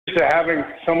to having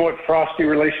somewhat frosty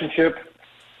relationship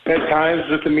at times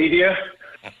with the media,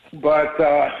 but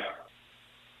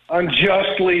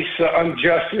unjustly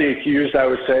accused, I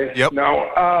would say. Yep.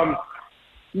 I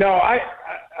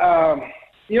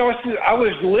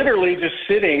was literally just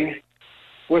sitting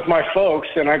with my folks,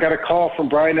 and I got a call from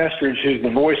Brian Estridge, who's the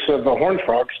voice of the Horned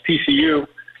Frogs, TCU,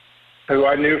 who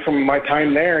I knew from my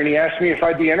time there, and he asked me if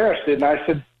I'd be interested, and I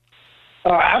said,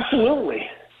 absolutely,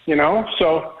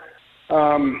 So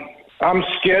I'm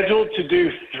scheduled to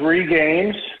do 3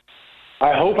 games.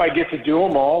 I hope I get to do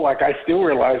them all. Like, I still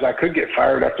realize I could get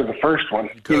fired after the first one.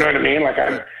 Good. You know what I mean? Like,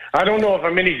 I don't know if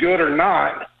I'm any good or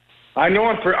not. I know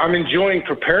I'm enjoying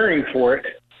preparing for it,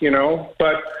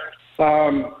 but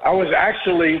I was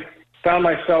actually found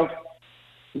myself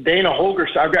Dana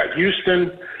Holgorsen. I've got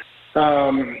Houston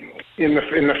in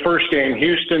the first game,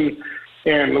 Houston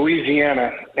and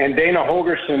Louisiana, and Dana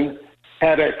Holgorsen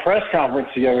had a press conference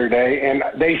the other day, and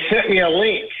they sent me a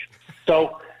link.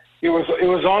 So it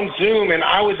was on Zoom, and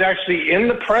I was actually in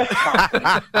the press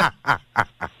conference,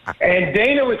 and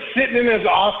Dana was sitting in his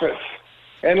office,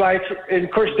 and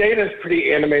of course Dana's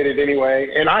pretty animated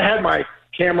anyway, and I had my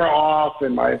camera off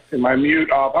and my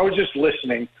mute off. I was just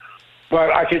listening,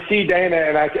 but I could see Dana,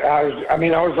 and I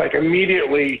was like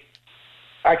immediately.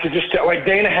 I could just tell,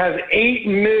 Dana has 8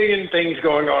 million things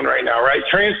going on right now, right?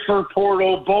 Transfer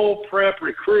portal, bowl prep,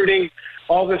 recruiting,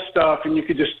 all this stuff, and you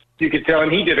could tell,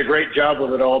 and he did a great job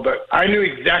with it all, but I knew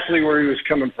exactly where he was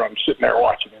coming from sitting there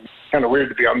watching him. It's kind of weird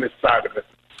to be on this side of it.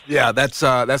 Yeah, that's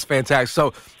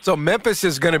fantastic. So Memphis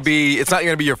is going to be, it's not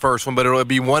going to be your first one, but it'll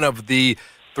be one of the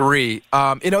 3.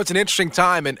 It's an interesting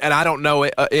time, and I don't know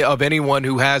of anyone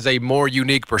who has a more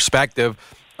unique perspective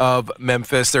of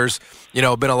Memphis. There's,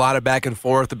 been a lot of back and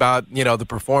forth about, the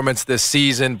performance this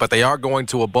season, but they are going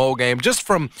to a bowl game. Just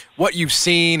from what you've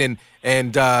seen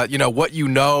and what you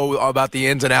know about the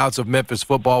ins and outs of Memphis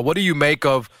football, what do you make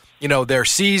of, their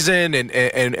season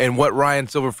and what Ryan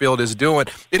Silverfield is doing?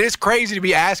 It is crazy to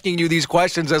be asking you these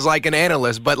questions as like an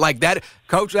analyst, but like that,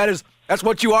 Coach, that's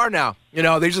what you are now.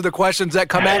 These are the questions that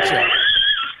come at you.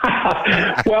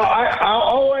 Well,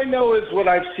 all I know is what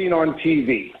I've seen on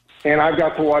TV. And I've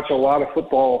got to watch a lot of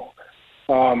football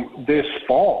this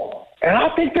fall. And I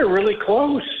think they're really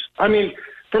close. I mean,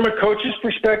 from a coach's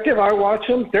perspective, I watch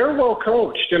them. They're well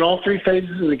coached in all 3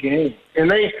 phases of the game.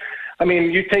 And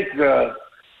you take the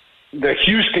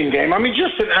Houston game.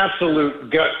 Just an absolute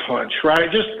gut punch,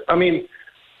 right? They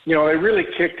really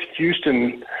kicked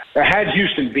Houston, had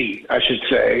Houston beat, I should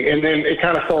say. And then it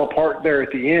kind of fell apart there at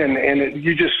the end. And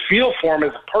you just feel for him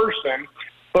as a person.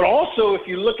 But also, if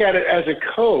you look at it as a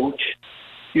coach,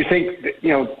 you think,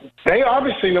 they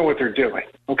obviously know what they're doing,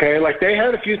 okay? Like, they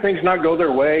had a few things not go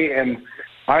their way, and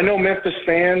I know Memphis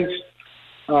fans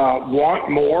want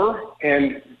more,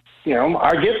 and,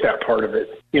 I get that part of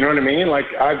it. You know what I mean? Like,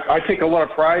 I take a lot of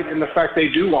pride in the fact they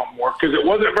do want more, because it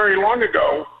wasn't very long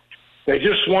ago. They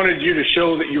just wanted you to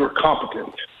show that you were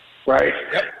competent, right?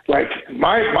 Yep. Like,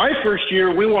 my first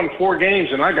year, we won 4 games,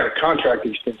 and I got a contract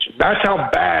extension. That's how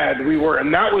bad we were,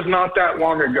 and that was not that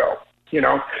long ago,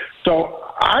 So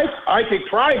I take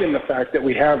pride in the fact that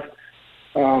we have,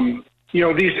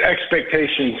 these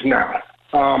expectations now.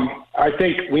 I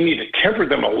think we need to temper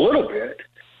them a little bit,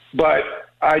 but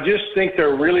I just think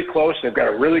they're really close. They've got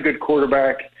a really good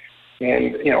quarterback,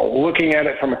 and, looking at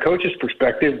it from a coach's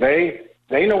perspective,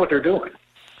 they know what they're doing.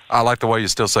 I like the way you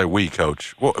still say "we,"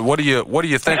 Coach. What do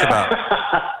you think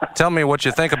about? Tell me what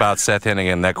you think about Seth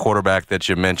Hennigan, that quarterback that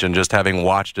you mentioned, just having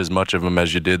watched as much of him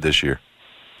as you did this year.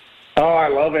 Oh, I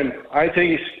love him. I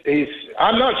think he's.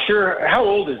 I'm not sure, how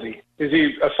old is he? Is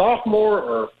he a sophomore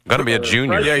or going to be a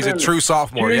junior? Yeah, he's a true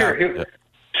sophomore. Junior, yeah,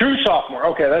 true sophomore.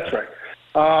 Okay, that's right.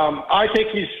 I think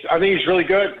he's really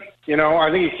good.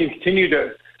 I think he can continue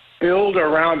to build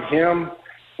around him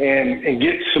and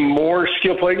get some more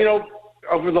skill play.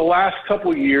 Over the last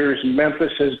couple of years,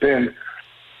 Memphis has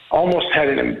almost had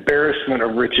an embarrassment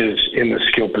of riches in the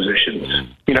skill positions.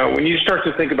 When you start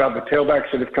to think about the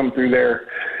tailbacks that have come through there,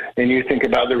 and you think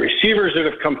about the receivers that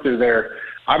have come through there,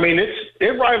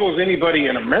 it rivals anybody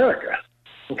in America.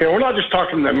 Okay, we're not just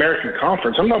talking the American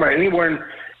Conference. I'm talking about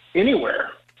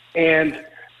anywhere. And,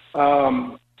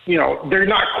 they're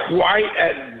not quite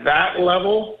at that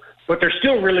level, but they're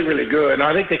still really, really good. And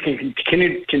I think they can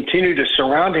continue to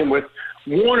surround him with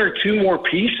 1 or 2 more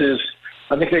pieces.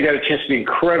 I think they got a chance to be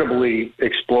incredibly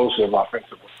explosive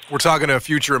offensively. We're talking to a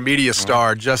future media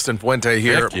star, Justin Fuente,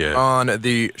 here on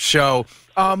the show.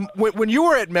 When you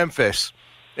were at Memphis,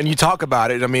 and you talk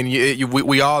about it,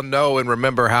 we all know and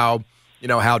remember how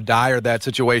dire that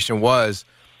situation was.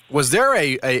 Was there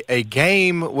a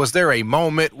game? Was there a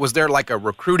moment? Was there like a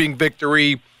recruiting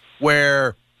victory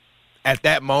where at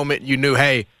that moment you knew,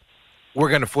 hey, we're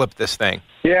going to flip this thing?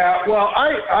 Yeah, well,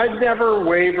 I never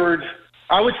wavered.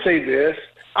 I would say this.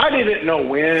 I didn't know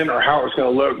when or how it was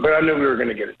going to look, but I knew we were going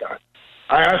to get it done.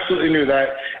 I absolutely knew that.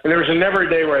 And there was never a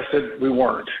day where I said we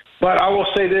weren't. But I will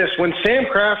say this. When Sam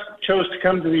Kraft chose to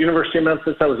come to the University of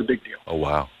Memphis, that was a big deal. Oh,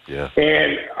 wow. Yeah.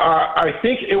 And I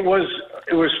think it was,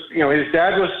 his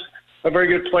dad was a very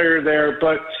good player there,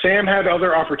 but Sam had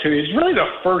other opportunities. He's really the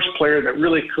first player that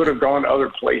really could have gone to other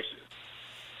places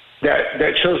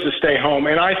that chose to stay home.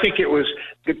 And I think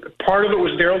part of it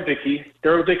was Daryl Dickey.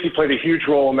 Daryl Dickey played a huge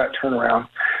role in that turnaround.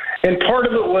 And part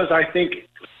of it was, I think,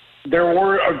 there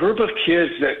were a group of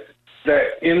kids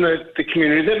that in the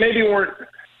community that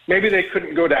maybe they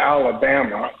couldn't go to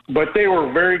Alabama, but they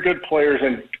were very good players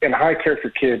and high character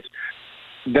kids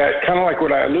that, kind of like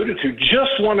what I alluded to,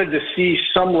 just wanted to see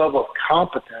some level of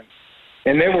competence,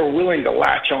 and they were willing to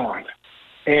latch on.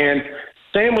 And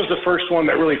Sam was the first one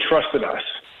that really trusted us.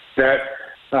 That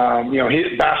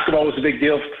basketball was a big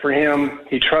deal for him.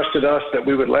 He trusted us that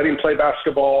we would let him play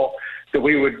basketball, that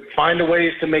we would find a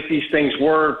ways to make these things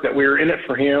work, that we were in it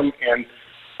for him. And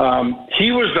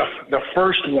he was the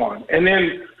first one. And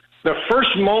then the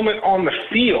first moment on the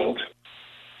field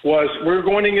was we were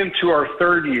going into our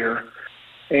third year,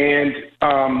 and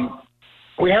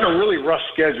we had a really rough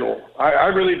schedule. I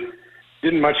really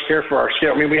didn't much care for our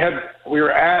schedule. I mean, we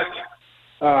were at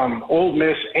Ole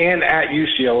Miss and at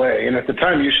UCLA, and at the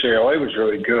time UCLA was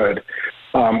really good.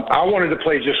 I wanted to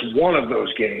play just one of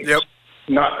those games,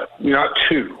 not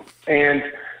two. And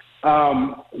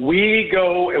we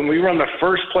go and we run the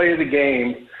first play of the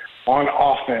game on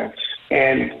offense,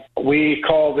 and we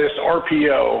call this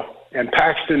RPO, and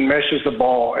Paxton meshes the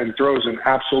ball and throws an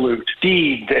absolute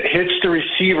deed that hits the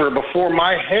receiver before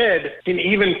my head can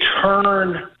even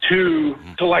turn to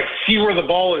like see where the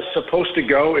ball is supposed to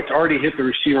go. It's already hit the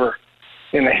receiver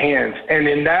in the hands. And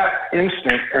in that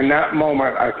instant, in that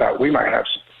moment, I thought we might have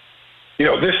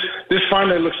some, this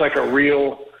finally looks like a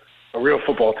real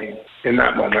football team in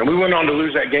that moment. We went on to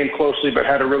lose that game closely, but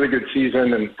had a really good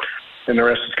season, and the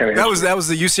rest is kind of history. That was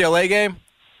the UCLA game?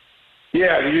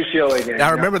 Yeah, the UCLA game. I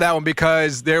remember that one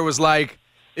because there was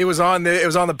it was on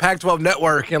the Pac-12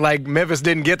 network, and Memphis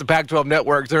didn't get the Pac-12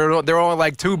 network. There were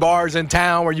only 2 bars in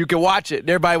town where you could watch it. And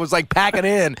everybody was packing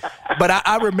in. But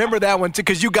I remember that one too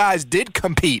because you guys did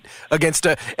compete against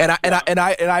and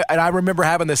I remember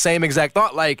having the same exact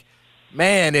thought.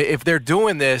 Man, if they're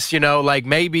doing this,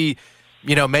 maybe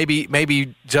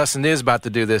Justin is about to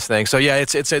do this thing. So yeah,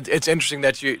 it's interesting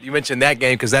that you mentioned that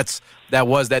game because that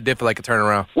was that different, a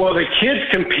turnaround. Well, the kids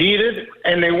competed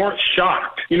and they weren't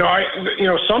shocked.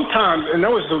 Sometimes, and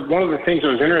that was one of the things that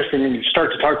was interesting when you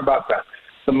start to talk about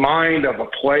the mind of a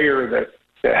player that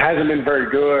hasn't been very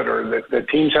good or that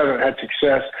teams haven't had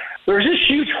success. There's this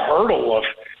huge hurdle of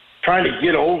trying to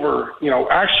get over,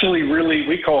 actually really,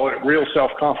 we call it real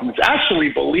self-confidence, actually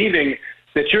believing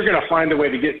that you're going to find a way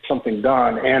to get something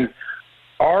done. And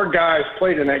our guys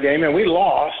played in that game, and we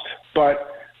lost,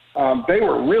 but they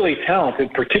were really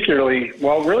talented, particularly,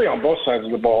 really on both sides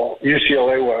of the ball,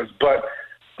 UCLA was. But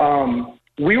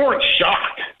we weren't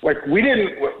shocked. We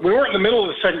weren't in the middle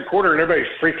of the second quarter and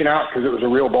everybody's freaking out because it was a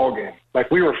real ball game.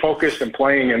 We were focused and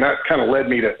playing, and that kind of led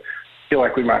me to feel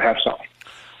like we might have something.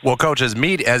 Well, Coach, as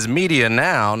media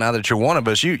now that you're one of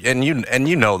us, you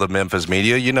know the Memphis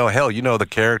media, you know the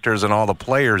characters and all the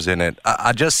players in it.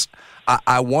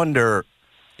 I wonder,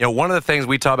 one of the things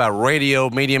we talk about radio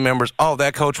media members,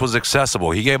 that coach was accessible.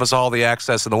 He gave us all the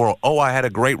access in the world. I had a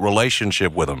great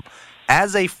relationship with him.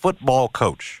 As a football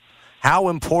coach, how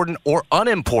important or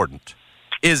unimportant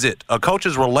is it a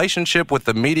coach's relationship with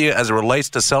the media as it relates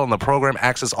to selling the program,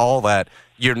 access, all that?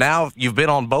 You've been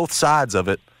on both sides of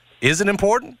it. Is it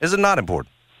important? Is it not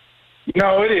important?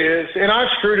 No, it is, and I've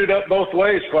screwed it up both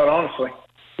ways, quite honestly.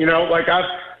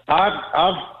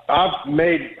 I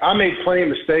made plenty of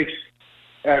mistakes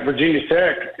at Virginia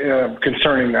Tech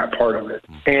concerning that part of it,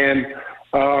 and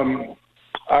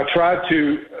I tried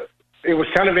to. It was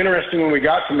kind of interesting when we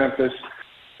got to Memphis.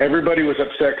 Everybody was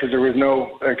upset because there was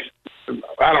no.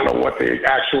 I don't know what the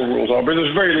actual rules are, but there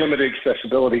was very limited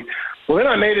accessibility. Well, then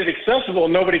I made it accessible,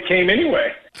 and nobody came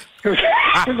anyway. It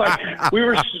was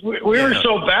we were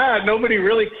so bad, nobody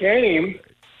really came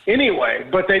anyway.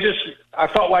 But I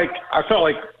felt like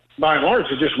by and large,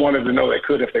 they just wanted to know they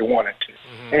could if they wanted to.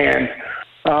 Mm-hmm.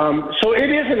 And so it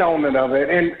is an element of it.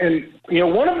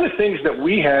 And one of the things that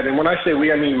we had, and when I say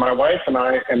we, I mean my wife and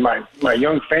I and my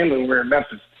young family when we were in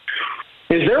Memphis,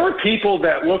 is there were people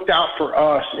that looked out for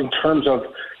us in terms of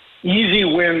easy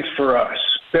wins for us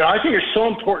that I think are so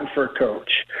important for a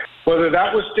coach. Whether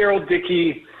that was Daryl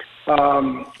Dickey,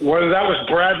 whether that was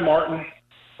Brad Martin,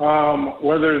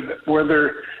 whether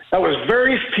that was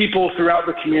various people throughout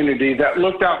the community that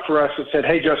looked out for us and said,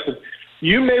 hey, Justin,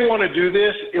 you may want to do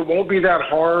this. It won't be that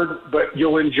hard, but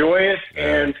you'll enjoy it.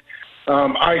 And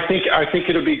I think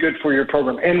it'll be good for your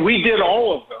program. And we did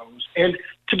all of those. And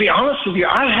to be honest with you,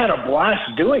 I had a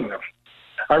blast doing them.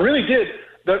 I really did.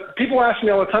 People ask me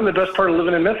all the time the best part of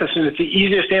living in Memphis, and it's the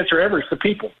easiest answer ever. It's the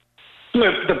people.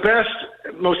 The best,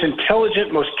 most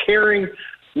intelligent, most caring,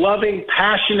 loving,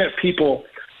 passionate people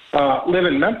live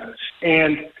in Memphis.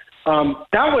 And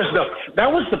that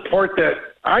was the part that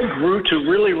I grew to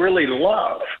really, really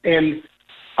love. And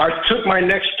I took my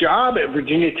next job at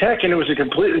Virginia Tech, and it was a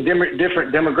completely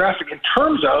different demographic in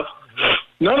terms of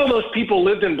none of those people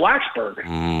lived in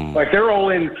Blacksburg. Like, they're all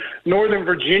in Northern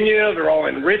Virginia. They're all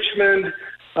in Richmond.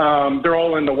 They're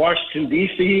all in the Washington,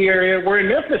 D.C. area. Where in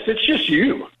Memphis, it's just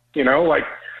you. You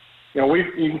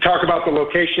can talk about the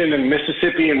location in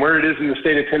Mississippi and where it is in the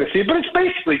state of Tennessee, but it's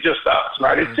basically just us,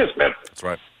 right? It's just Memphis. That's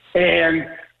right. And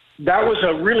that was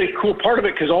a really cool part of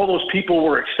it because all those people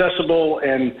were accessible.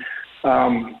 And,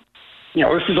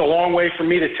 this is a long way for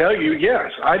me to tell you,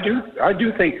 yes, I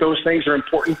do think those things are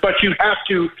important, but you have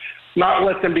to not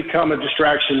let them become a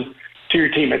distraction to your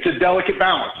team. It's a delicate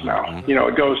balance now.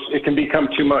 It can become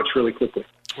too much really quickly.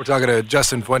 We're talking to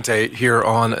Justin Fuente here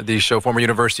on the show, former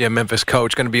University of Memphis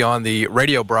coach, going to be on the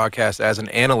radio broadcast as an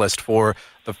analyst for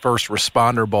the First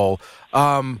Responder Bowl.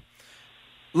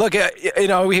 Look,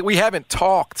 we haven't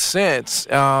talked since,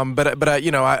 but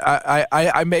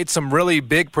I made some really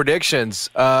big predictions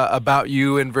about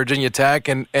you in Virginia Tech,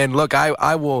 and look,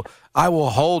 I will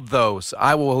hold those.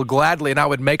 I will gladly, and I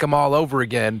would make them all over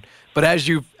again. But as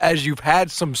you've had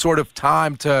some sort of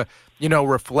time to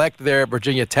reflect there at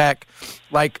Virginia Tech,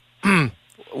 like,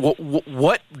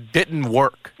 what didn't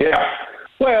work? Yeah.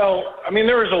 Well,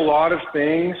 there was a lot of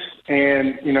things,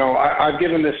 and, I've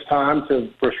given this time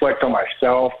to reflect on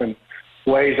myself and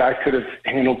ways I could have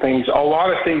handled things. A lot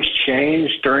of things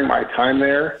changed during my time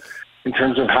there in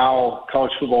terms of how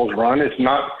college football is run. It's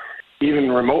not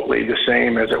even remotely the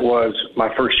same as it was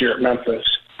my first year at Memphis.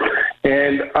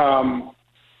 And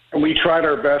we tried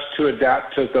our best to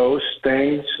adapt to those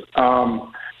things.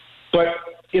 But,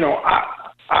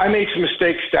 I made some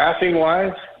mistakes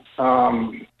staffing-wise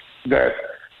that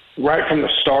right from the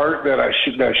start that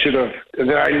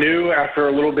I knew after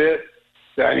a little bit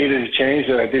that I needed to change,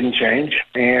 that I didn't change.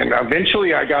 And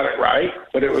eventually I got it right,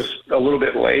 but it was a little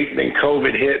bit late. Then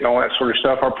COVID hit and all that sort of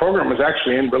stuff. Our program was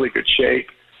actually in really good shape.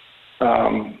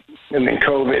 And then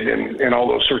COVID and all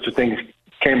those sorts of things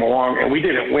came along, and we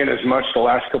didn't win as much the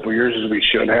last couple of years as we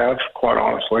should have, quite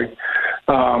honestly.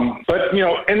 But,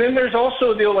 and then there's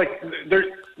also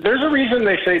there's a reason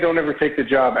they say don't ever take the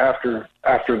job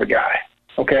after the guy.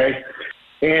 Okay.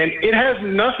 And it has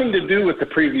nothing to do with the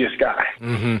previous guy.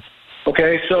 Mm-hmm.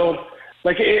 Okay. So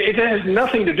it has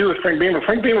nothing to do with Frank Beamer.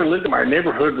 Frank Beamer lived in my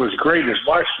neighborhood, was great. His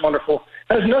wife's wonderful.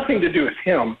 It has nothing to do with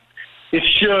him. It's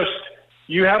just,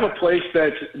 you have a place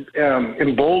that's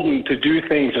emboldened to do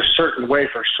things a certain way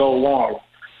for so long.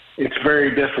 It's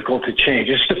very difficult to change.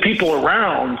 It's the people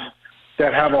around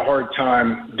that have a hard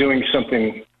time doing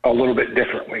something a little bit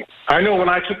differently. I know when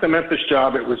I took the Memphis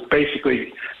job, it was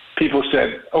basically people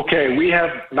said, okay, we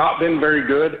have not been very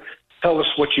good. Tell us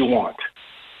what you want.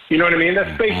 You know what I mean?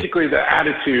 That's basically the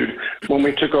attitude when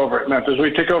we took over at Memphis.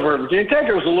 We took over at Virginia Tech.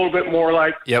 It was a little bit more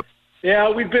like, yep. Yeah,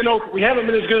 we haven't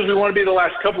been as good as we want to be the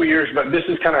last couple of years, but this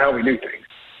is kind of how we do things.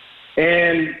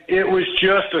 And it was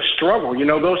just a struggle.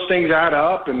 Those things add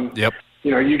up, and yep.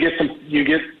 You get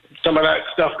some of that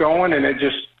stuff going, and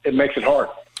it makes it hard.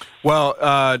 Well,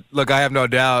 look, I have no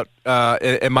doubt,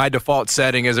 in my default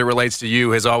setting as it relates to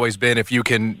you has always been, if you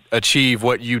can achieve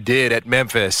what you did at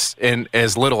Memphis in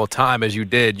as little time as you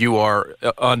did, you are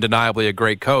undeniably a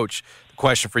great coach. The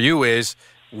question for you is,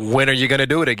 when are you going to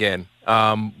do it again?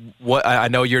 I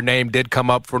know your name did come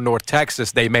up for North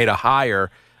Texas. They made a hire.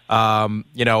 How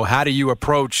do you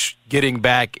approach getting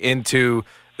back into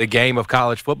the game of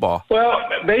college football? Well,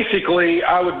 basically,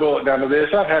 I would boil it down to this.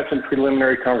 I've had some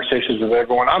preliminary conversations with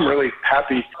everyone. I'm really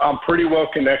happy. I'm pretty well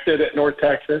connected at North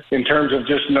Texas in terms of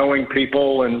just knowing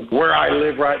people and where I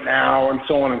live right now and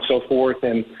so on and so forth.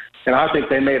 And I think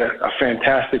they made a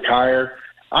fantastic hire.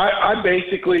 I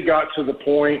basically got to the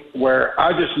point where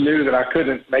I just knew that I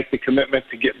couldn't make the commitment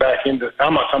to get back into –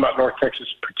 I'm not talking about North Texas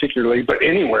particularly, but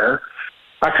anywhere.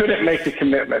 I couldn't make the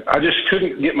commitment. I just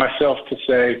couldn't get myself to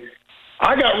say –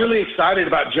 I got really excited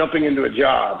about jumping into a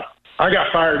job. I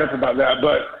got fired up about that,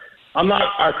 but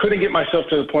I couldn't get myself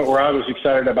to the point where I was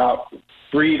excited about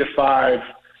 3 to 5,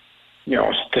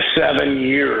 to 7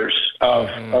 years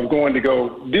of going to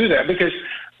go do that, because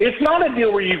it's not a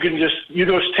deal where you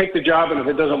just take the job, and if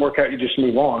it doesn't work out, you just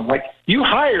move on. Like, you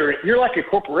hire, you're like a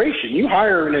corporation. You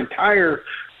hire an entire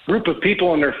group of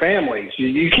people and their families.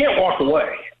 You can't walk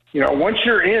away. You know, once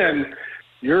you're in,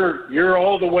 you're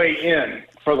all the way in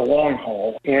for the long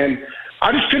haul. And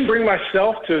I just couldn't bring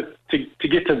myself to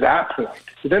get to that point.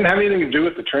 It doesn't have anything to do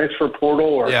with the transfer portal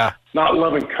or not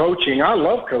loving coaching. I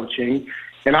love coaching,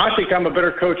 and I think I'm a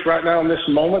better coach right now in this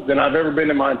moment than I've ever been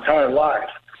in my entire life.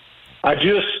 I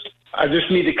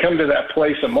just need to come to that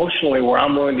place emotionally where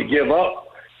I'm willing to give up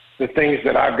the things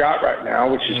that I've got right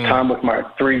now, which is time with my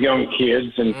 3 young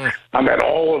kids, and I'm at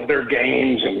all of their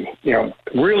games and, you know,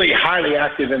 really highly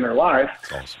active in their life.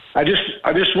 Awesome. I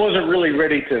just wasn't really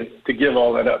ready to give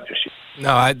all that up just yet.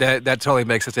 No, that totally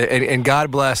makes sense. And God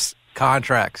bless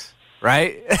contracts,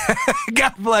 right?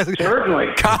 God bless.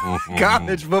 Certainly.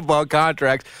 College football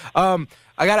contracts.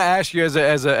 I got to ask you, as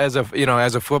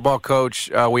a football coach,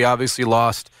 we obviously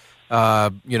lost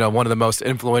one of the most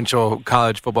influential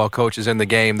college football coaches in the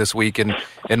game this week, in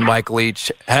Mike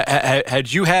Leach.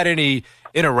 Had you had any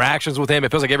interactions with him?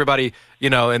 It feels like everybody,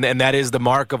 and that is the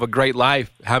mark of a great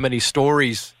life, how many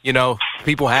stories,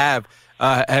 people have.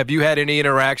 Have you had any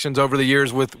interactions over the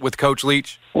years with Coach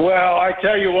Leach? Well, I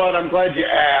tell you what, I'm glad you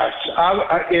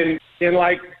asked. In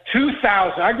like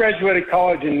 2000, I graduated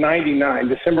college in '99,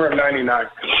 December of '99.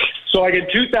 So like in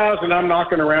 2000, I'm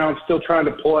knocking around, still trying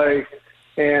to play.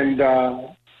 And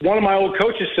one of my old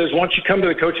coaches says, why don't you come to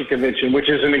the coaching convention, which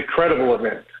is an incredible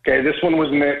event. Okay, this one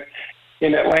was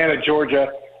in Atlanta,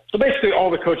 Georgia. So basically all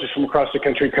the coaches from across the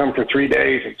country come for 3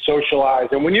 days and socialize.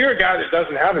 And when you're a guy that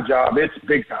doesn't have a job, it's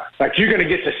big time. Like, you're going to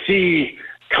get to see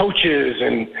coaches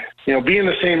and, be in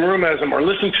the same room as them or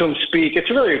listen to them speak. It's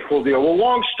really a cool deal. Well,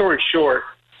 long story short,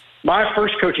 my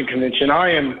first coaching convention, I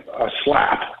am a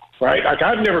slap, right? Like,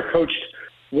 I've never coached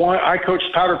one. I coached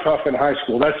Powder Puff in high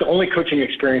school. That's the only coaching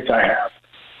experience I have.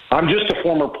 I'm just a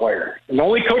former player. And the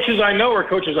only coaches I know are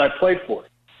coaches I played for.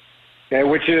 Okay,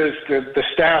 which is the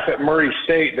staff at Murray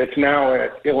State that's now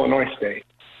at Illinois State.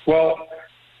 Well,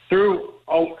 through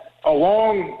a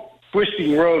long,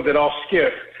 twisting road that I'll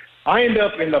skip, I end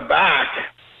up in the back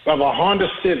of a Honda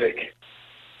Civic,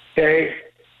 okay,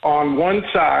 on one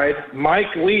side,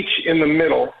 Mike Leach in the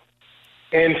middle,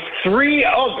 and 3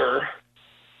 other,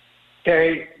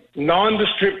 okay,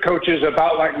 nondescript coaches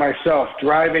about like myself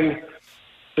driving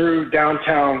through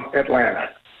downtown Atlanta.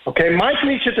 Okay, Mike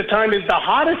Leach at the time is the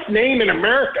hottest name in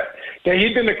America. Okay,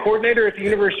 he'd been the coordinator at the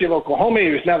University of Oklahoma. He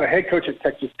was now the head coach at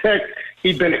Texas Tech.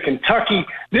 He'd been at Kentucky.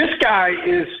 This guy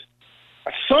is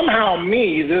somehow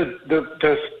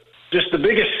just the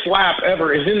biggest slap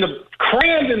ever is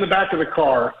crammed in the back of the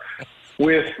car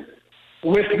with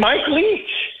Mike Leach.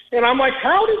 And I'm like,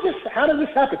 how does this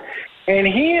happen? And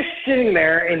he is sitting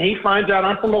there, and he finds out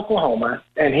I'm from Oklahoma,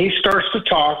 and he starts to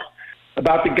talk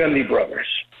about the Gundy brothers.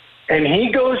 And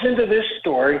he goes into this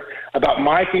story about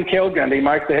Mike and Cale Gundy.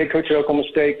 Mike, the head coach at Oklahoma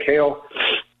State. Cale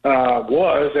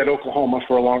was at Oklahoma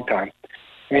for a long time.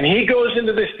 And he goes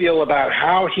into this deal about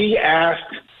how he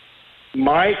asked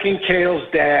Mike and Cale's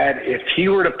dad if he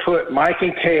were to put Mike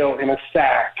and Cale in a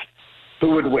sack,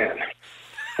 who would win.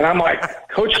 And I'm like,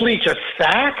 Coach Leach, a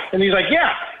sack? And he's like,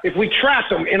 yeah, if we trap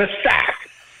them in a sack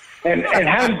and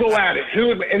have them go at it.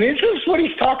 And this is what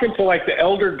he's talking to, like the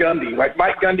elder Gundy, like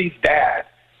Mike Gundy's dad.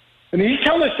 And he's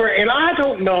telling the story, and I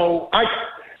don't know.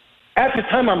 At the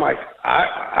time, I'm like,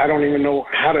 I don't even know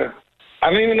how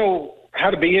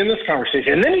to be in this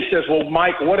conversation. And then he says, well,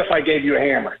 Mike, what if I gave you a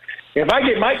hammer? If I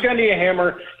gave Mike Gundy a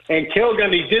hammer and Cale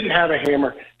Gundy didn't have a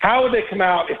hammer, how would they come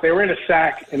out if they were in a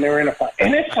sack and they were in a fight?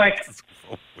 And it's like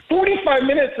 45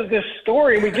 minutes of this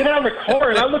story, and we get out of the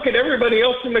car, and I look at everybody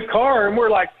else in the car, and we're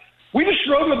like, we just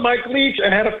rode with Mike Leach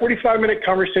and had a 45-minute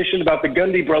conversation about the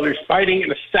Gundy brothers fighting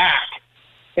in a sack.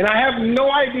 And I have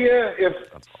no idea if,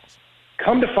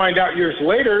 come to find out years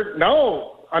later,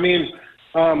 no. I mean,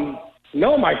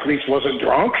 no, Mike Leach wasn't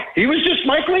drunk. He was just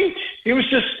Mike Leach. He was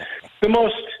just the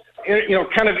most,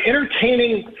 kind of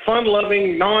entertaining,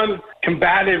 fun-loving,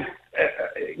 non-combative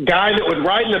guy that would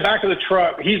ride in the back of the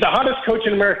truck. He's the hottest coach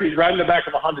in America. He's riding in the back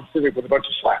of a Honda Civic with a bunch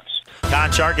of slaps.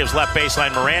 Konchar gives left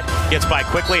baseline Morant, gets by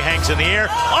quickly, hangs in the air.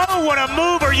 Oh, what a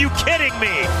move. Are you kidding me?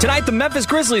 Tonight, the Memphis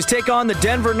Grizzlies take on the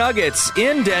Denver Nuggets.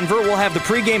 In Denver, we'll have the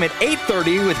pregame at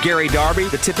 8:30 with Gary Darby,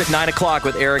 the tip at 9 o'clock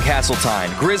with Eric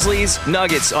Hasseltine. Grizzlies,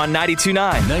 Nuggets on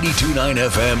 92.9. 92.9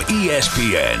 FM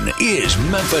ESPN is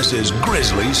Memphis's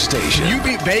Grizzlies station. You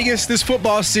beat Vegas this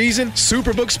football season?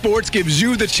 Superbook Sports gives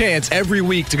you the chance every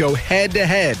week to go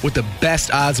head-to-head with the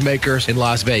best odds makers in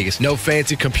Las Vegas. No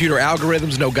fancy computer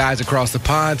algorithms, no guys guys across the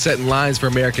pond setting lines for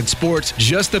American sports.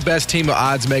 Just the best team of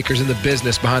odds makers in the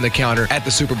business behind the counter at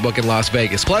the Superbook in Las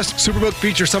Vegas. Plus, Superbook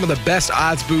features some of the best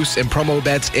odds boosts and promo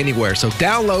bets anywhere. So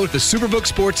download the Superbook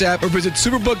Sports app or visit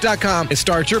superbook.com and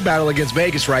start your battle against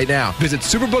Vegas right now. Visit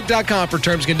superbook.com for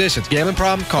terms and conditions. Gambling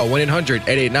problem? Call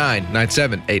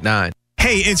 1-800-889-9789.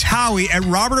 Hey, it's Howie at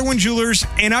Robert Owen Jewelers,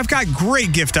 and I've got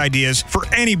great gift ideas for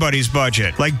anybody's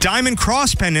budget, like diamond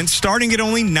cross pendants starting at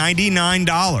only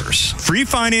 $99. Free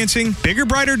financing, bigger,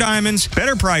 brighter diamonds,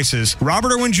 better prices.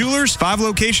 Robert Owen Jewelers, 5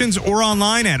 locations or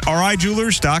online at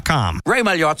rijewelers.com. Ray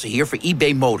Magliozzi here for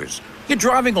eBay Motors. You're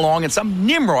driving along and some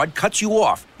nimrod cuts you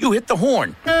off. You hit the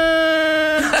horn.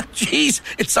 Jeez,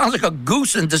 it sounds like a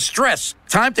goose in distress.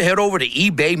 Time to head over to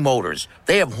eBay Motors.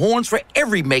 They have horns for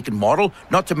every make and model,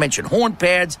 not to mention horn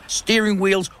pads, steering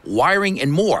wheels, wiring,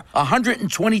 and more.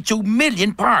 122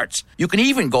 million parts. You can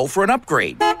even go for an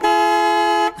upgrade.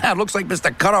 It looks like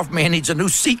Mr. Cutoff Man needs a new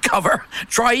seat cover.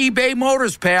 Try eBay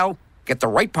Motors, pal. Get the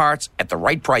right parts at the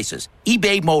right prices.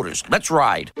 eBay Motors. Let's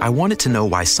ride. I wanted to know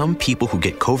why some people who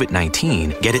get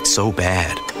COVID-19 get it so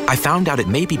bad. I found out it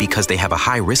may be because they have a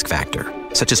high risk factor,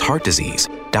 such as heart disease,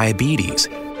 diabetes,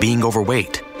 being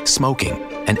overweight, smoking,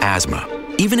 and asthma.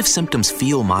 Even if symptoms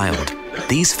feel mild,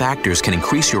 these factors can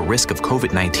increase your risk of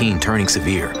COVID-19 turning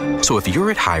severe. So if you're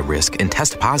at high risk and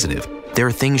test positive, there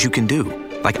are things you can do,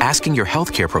 like asking your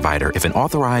healthcare provider if an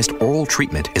authorized oral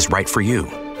treatment is right for you.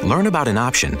 Learn about an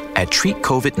option at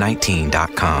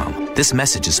treatcovid19.com. This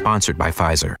message is sponsored by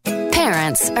Pfizer.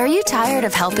 Parents, are you tired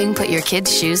of helping put your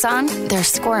kids' shoes on? They're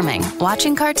squirming,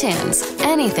 watching cartoons,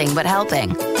 anything but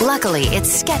helping. Luckily,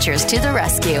 it's Skechers to the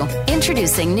rescue.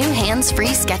 Introducing new hands-free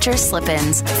Skechers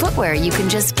slip-ins. Footwear you can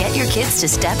just get your kids to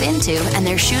step into and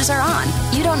their shoes are on.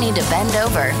 You don't need to bend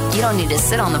over. You don't need to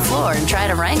sit on the floor and try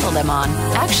to wrangle them on.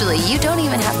 Actually, you don't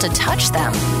even have to touch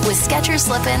them. With Skechers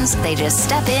slip-ins, they just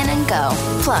step in and go.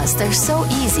 Plus, they're so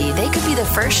easy, they could be the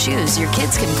first shoes your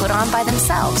kids can put on by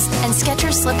themselves. And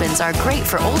Skechers slip-ins are great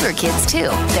for older kids, too.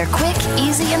 They're quick,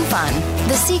 easy, and fun.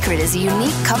 The secret is a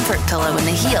unique comfort pillow in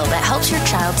the heel that helps your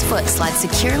child's foot slide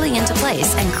securely into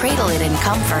place and cradle it in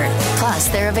comfort. Plus,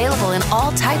 they're available in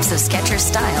all types of Skechers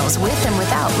styles with and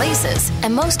without laces.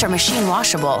 And most are machine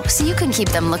washable, so you can keep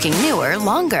them looking newer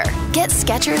longer. Get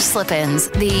Skechers slip-ins,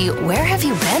 the where have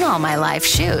you been all my life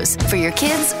shoes, for your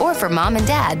kids or for mom and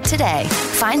dad today.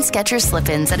 Find Skechers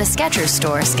slip-ins at a Skechers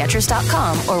store,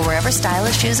 Skechers.com, or wherever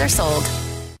stylish shoes are sold.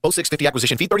 0650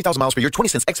 acquisition fee, 30,000 miles per year, 20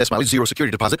 cents excess mileage, 0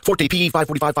 security deposit. Forte PE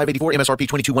 545,584, MSRP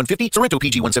 22,150. Sorrento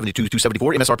PG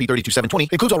 172,274, MSRP 32,720.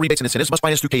 Includes all rebates and incentives. Must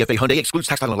finance through KFA Hyundai. Excludes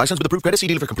tax title and license with approved credit. See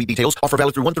dealer for complete details. Offer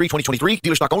valid through 1/3/2023.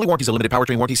 Dealer stock only. Warranties a limited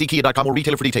powertrain warranty. See Kia.com or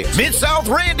retailer for details. Mid-South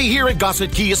Randy here at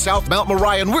Gossett Kia South Mount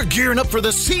Moriah, and we're gearing up for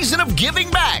the season of giving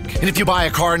back. And if you buy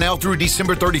a car now through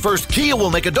December 31st, Kia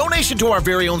will make a donation to our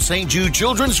very own St. Jude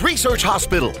Children's Research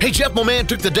Hospital. Hey, Jeff, my man,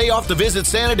 took the day off to visit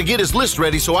Santa to get his list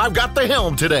ready, so I've got the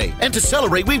helm today. And to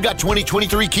celebrate, we've got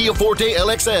 2023 Kia Forte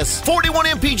LXS, 41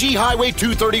 MPG Highway,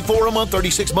 $234 a month,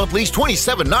 36-month lease,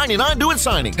 $27.99 due at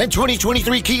signing. And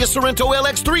 2023 Kia Sorrento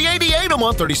LX, $388 a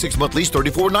month, 36-month lease,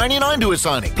 $34.99 due at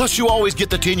signing. Plus, you always get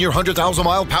the 10-year,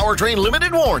 100,000-mile powertrain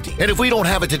limited warranty. And if we don't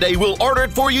have it today, we'll order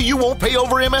it for you. You won't pay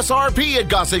over MSRP at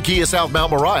Gossett Kia South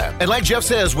Mount Moriah. And like Jeff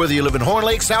says, whether you live in Horn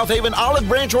Lake, South Haven, Olive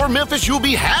Branch, or Memphis, you'll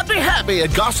be happy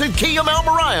at Gossett Kia Mount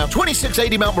Moriah,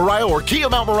 2680 Mount Moriah, or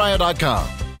KiaMountMoriah.com.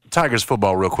 Tigers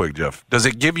football real quick, Jeff. Does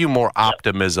it give you more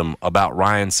optimism about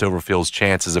Ryan Silverfield's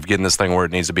chances of getting this thing where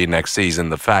it needs to be next season,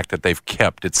 the fact that they've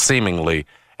kept it seemingly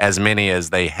as many as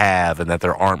they have and that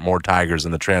there aren't more Tigers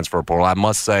in the transfer portal? I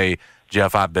must say,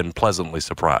 Jeff, I've been pleasantly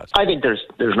surprised. I think there's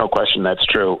no question that's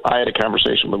true. I had a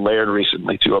conversation with Laird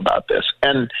recently, too, about this.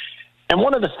 And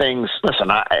one of the things,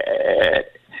 listen,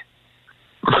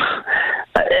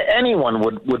 anyone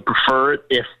would prefer it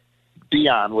if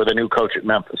Deion with a new coach at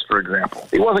Memphis, for example.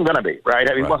 He wasn't going to be,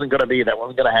 right? I mean, he wasn't going to be. That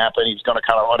wasn't going to happen. He was going to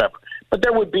kind of whatever. But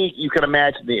there would be, you can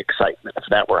imagine the excitement if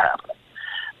that were happening.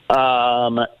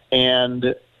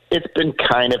 And it's been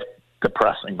kind of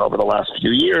depressing over the last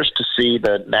few years to see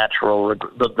the natural,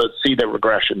 see the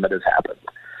regression that has happened.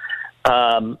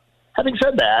 Having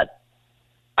said that,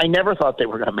 I never thought they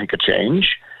were going to make a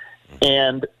change.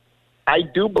 And I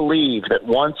do believe that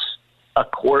once a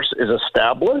course is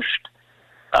established,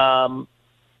 all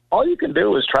you can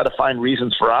do is try to find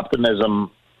reasons for optimism,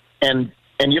 and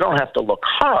you don't have to look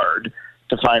hard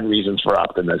to find reasons for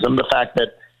optimism. The fact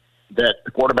that the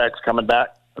quarterback's coming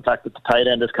back, the fact that the tight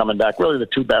end is coming back, really the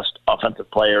two best offensive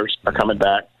players are coming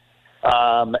back,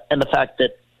 and the fact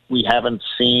that we haven't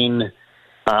seen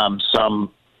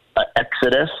some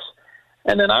exodus.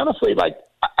 And then honestly, like,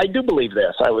 I do believe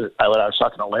this. I was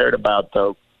talking to Laird about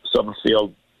the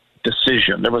Silverfield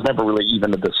decision. There was never really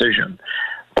even a decision.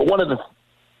 But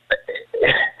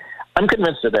I'm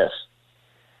convinced of this.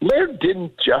 Laird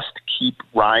didn't just keep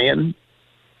Ryan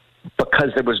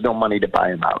because there was no money to buy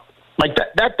him out. Like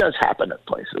that does happen at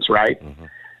places, right? Mm-hmm.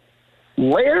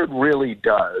 Laird really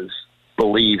does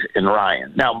believe in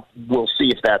Ryan. Now, we'll see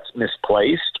if that's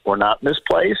misplaced or not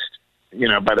misplaced,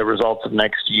 by the results of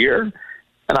next year.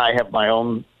 And I have my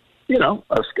own,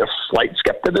 a slight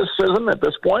skepticism at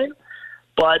this point.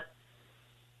 But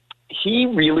he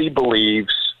really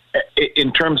believes,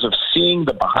 in terms of seeing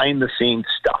the behind-the-scenes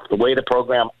stuff, the way the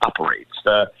program operates,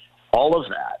 all of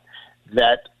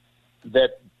that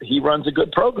he runs a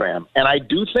good program. And I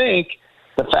do think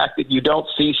the fact that you don't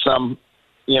see some,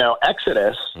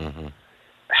 exodus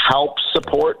helps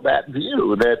support that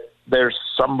view that there's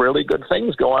some really good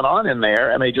things going on in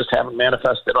there, and they just haven't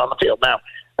manifested on the field. Now,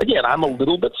 again, I'm a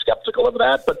little bit skeptical of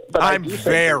that, but I'm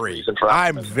cynical.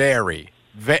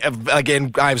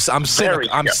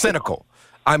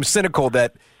 I'm cynical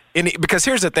that because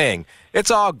here's the thing,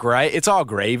 it's all great, it's all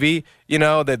gravy,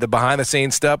 the behind the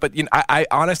scenes stuff. But I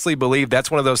honestly believe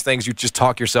that's one of those things you just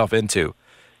talk yourself into.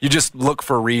 You just look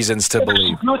for reasons to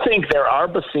believe. I do think there are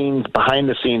behind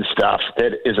the scenes stuff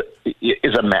that is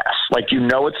a mess. Like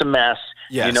it's a mess.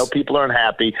 Yes. People are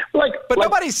unhappy. But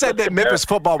nobody said that Memphis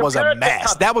football was a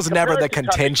mess. That was never the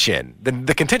contention.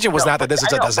 The contention was not that this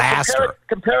is a disaster.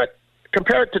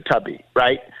 Compare it to Tubby,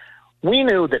 right? We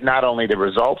knew that not only the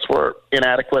results were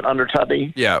inadequate under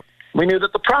Tubby. Yeah. We knew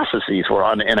that the processes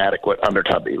were inadequate under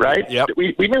Tubby, right? Yep.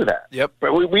 We knew that. Yep.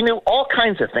 We knew all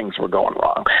kinds of things were going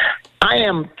wrong. I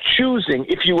am choosing,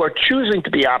 if you are choosing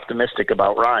to be optimistic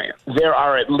about Ryan, there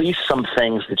are at least some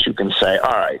things that you can say,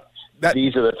 all right,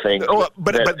 these are the things.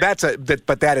 But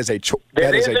that is a choice.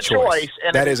 That is a choice.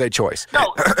 That is a choice.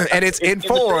 No, and it's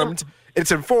informed.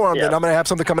 It's informed, and I'm going to have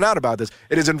something coming out about this.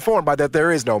 It is informed by that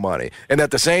there is no money, and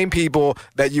that the same people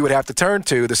that you would have to turn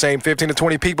to, the same 15 to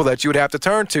 20 people that you would have to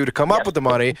turn to come up with the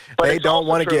money, they don't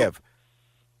want to give.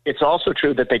 It's also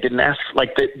true that they didn't ask.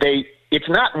 Like they it's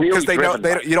not really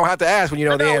because you don't have to ask when you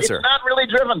know the answer. It's not really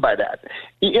driven by that.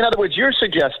 In other words, you're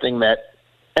suggesting that,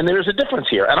 and there's a difference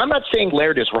here. And I'm not saying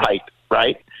Laird is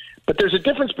right? But there's a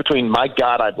difference between, my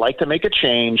God, I'd like to make a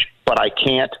change, but I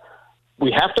can't.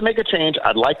 We have to make a change.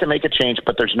 I'd like to make a change,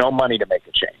 but there's no money to make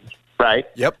a change, right?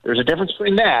 Yep. There's a difference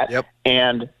between that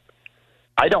and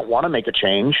I don't want to make a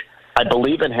change. I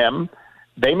believe in him.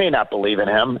 They may not believe in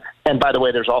him. And by the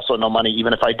way, there's also no money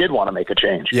even if I did want to make a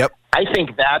change. Yep. I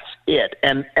think that's it.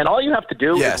 And all you have to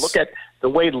do is look at the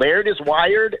way Laird is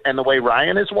wired and the way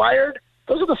Ryan is wired.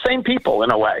 Those are the same people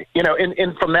in a way.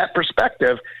 In from that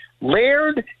perspective,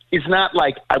 Laird is not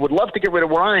like, I would love to get rid of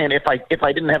Ryan if I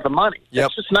didn't have the money. Yep.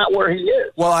 That's just not where he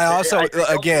is. Well, I also I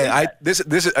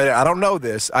don't know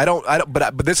this. I don't.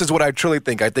 But this is what I truly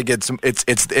think. I think it's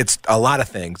a lot of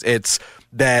things. It's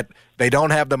that they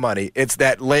don't have the money. It's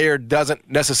that Laird doesn't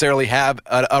necessarily have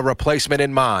a replacement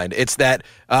in mind. It's that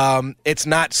it's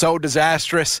not so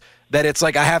disastrous that it's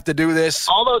like, I have to do this.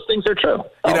 All those things are true.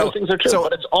 Those things are true.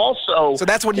 But it's also... So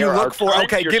that's when you look for,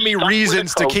 okay, give me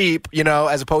reasons to keep,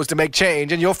 as opposed to make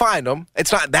change, and you'll find them.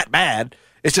 It's not that bad.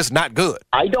 It's just not good.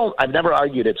 I've never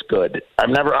argued it's good.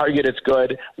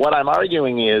 What I'm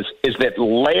arguing is that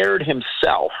Laird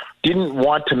himself didn't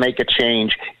want to make a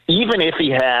change, even if he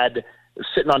had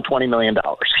sitting on $20 million.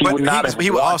 He would never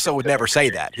say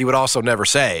that. He would also never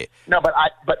say. No, but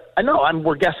I know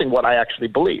we're guessing what I actually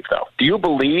believe, though. Do you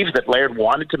believe that Laird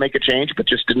wanted to make a change but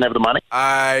just didn't have the money?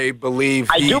 I do believe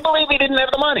he didn't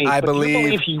have the money. I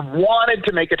believe he wanted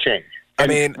to make a change.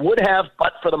 Would have,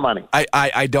 but for the money.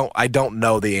 I don't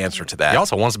know the answer to that. He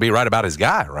also wants to be right about his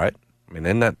guy, right? I mean,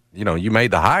 isn't that, you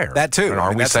made the hire. That too.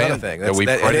 Are we saying thing?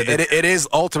 It is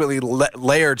ultimately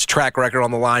Laird's track record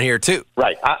on the line here too.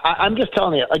 Right. I'm just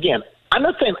telling you, again, I'm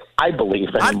not saying I believe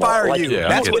anymore. I'd fire you. Yeah,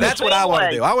 that's what I want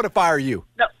to do. I want to fire you.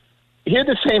 No, here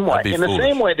the same way. In the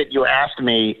same way that you asked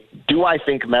me, do I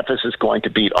think Memphis is going to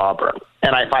beat Auburn?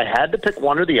 And if I had to pick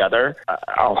one or the other,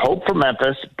 I'll hope for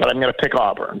Memphis, but I'm going to pick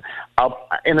Auburn.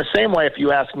 In the same way, if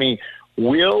you ask me,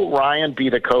 will Ryan be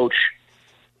the coach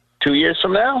 2 years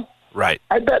from now? Right.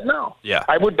 I bet no. Yeah.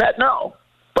 I would bet no.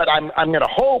 But I'm going to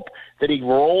hope that he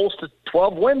rolls to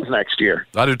 12 wins next year.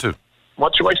 I do too.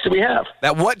 What choice do we have?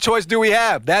 What choice do we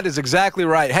have? That is exactly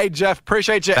right. Hey, Jeff,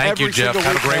 appreciate you. Thank you, Jeff.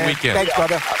 Have a great weekend. Thanks,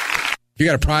 brother. You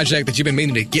got a project that you've been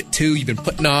meaning to get to, you've been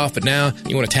putting off, but now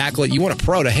you want to tackle it. You want a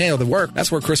pro to handle the work.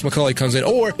 That's where Chris McCulley comes in.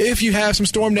 Or if you have some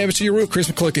storm damage to your roof, Chris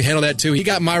McCulley can handle that too. He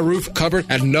got my roof covered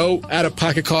at no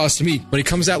out-of-pocket cost to me. When he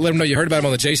comes out, let him know you heard about him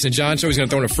on the Jason and John Show. He's going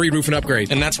to throw in a free roofing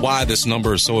upgrade. And that's why this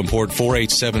number is so important.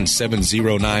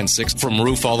 487-7096. From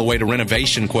roof all the way to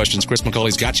renovation questions, Chris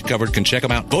McCulley's got you covered. Can check him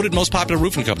out. Voted most popular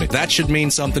roofing company. That should mean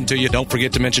something to you. Don't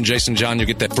forget to mention Jason John. You'll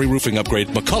get that free roofing upgrade.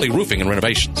 McCulley Roofing and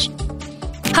Renovations.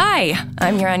 Hi,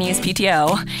 I'm your unused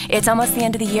PTO. It's almost the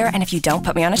end of the year, and if you don't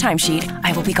put me on a timesheet,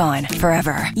 I will be gone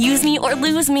forever. Use me or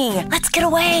lose me. Let's get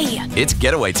away. It's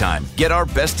getaway time. Get our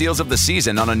best deals of the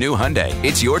season on a new Hyundai.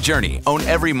 It's your journey. Own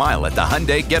every mile at the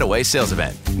Hyundai Getaway Sales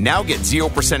Event. Now get 0%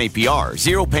 APR,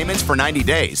 0 payments for 90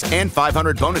 days, and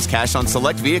 $500 bonus cash on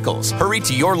select vehicles. Hurry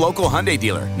to your local Hyundai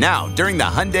dealer now during the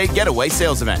Hyundai Getaway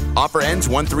Sales Event. Offer ends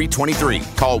 1/3/23.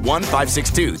 Call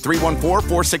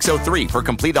 1-562-314-4603 for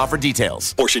complete offer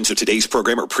details. Portions of today's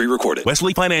program are pre-recorded.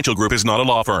 Wesley Financial Group is not a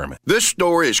law firm. This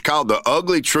story is called The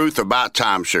Ugly Truth About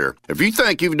Timeshare. If you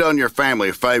think you've done your family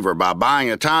a favor by buying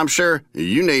a timeshare,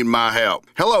 you need my help.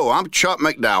 Hello, I'm Chuck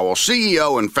McDowell,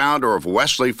 CEO and founder of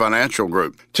Wesley Financial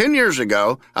Group. 10 years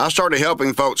ago, I started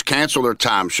helping folks cancel their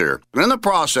timeshare. And in the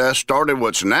process, started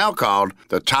what's now called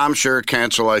the timeshare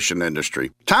cancellation industry.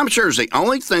 Timeshare is the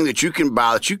only thing that you can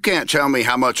buy that you can't tell me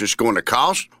how much it's going to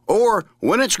cost or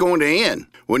when it's going to end.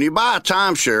 When you buy a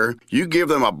timeshare, you give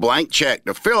them a blank check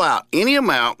to fill out any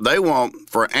amount they want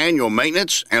for annual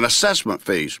maintenance and assessment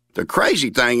fees. The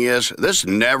crazy thing is, this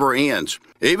never ends.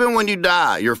 Even when you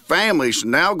die, your family's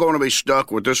now going to be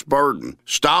stuck with this burden.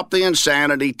 Stop the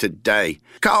insanity today.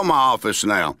 Call my office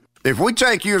now. If we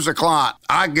take you as a client,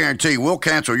 I guarantee we'll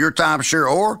cancel your timeshare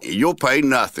or you'll pay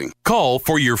nothing. Call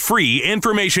for your free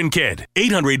information kit.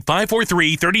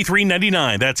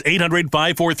 800-543-3399. That's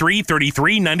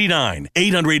 800-543-3399.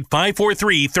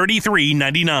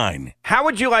 800-543-3399. How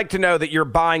would you like to know that you're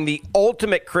buying the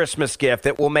ultimate Christmas gift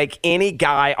that will make any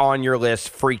guy on your list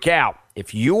freak out?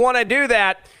 If you want to do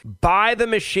that, buy the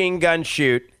machine gun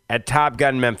chute at Top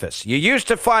Gun Memphis. You used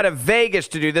to fly to Vegas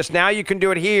to do this. Now you can do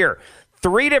it here.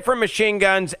 3 different machine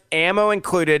guns, ammo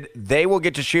included. They will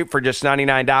get to shoot for just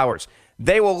 $99.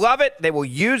 They will love it, they will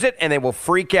use it, and they will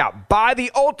freak out. Buy the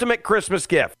ultimate Christmas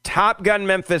gift.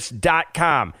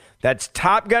 TopGunMemphis.com. That's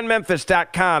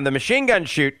TopGunMemphis.com. The machine gun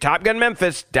chute,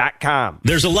 TopGunMemphis.com.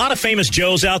 There's a lot of famous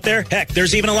Joes out there. Heck,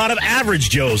 there's even a lot of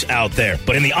average Joes out there.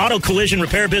 But in the auto collision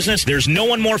repair business, there's no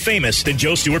one more famous than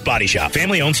Joe Stewart Body Shop.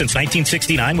 Family owned since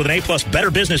 1969 with an A+ Better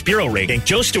Business Bureau rating,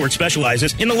 Joe Stewart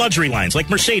specializes in the luxury lines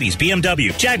like Mercedes,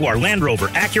 BMW, Jaguar, Land Rover,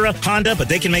 Acura, Honda, but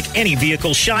they can make any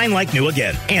vehicle shine like new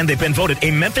again. And they've been voted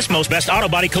a Memphis Most Best Auto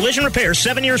Body Collision Repair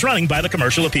 7 years running by the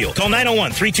Commercial Appeal. Call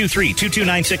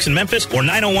 901-323-2296 in Memphis or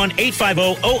 901-850-0022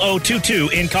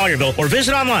 in Collierville, or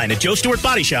visit online at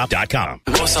joestewartbodyshop.com.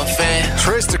 What's up, fam?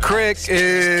 Trista Crick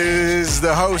is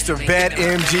the host of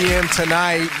BetMGM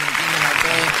Tonight,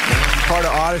 part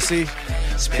of Odyssey.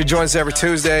 She joins us every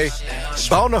Tuesday.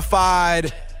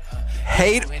 Bonafide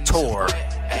hater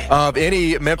of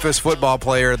any Memphis football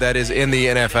player that is in the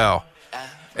NFL.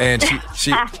 And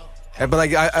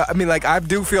I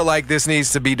do feel like this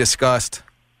needs to be discussed,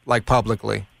 like,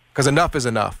 publicly, because enough is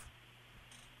enough.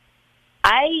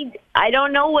 I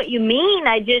don't know what you mean.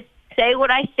 I just say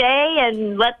what I say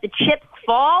and let the chips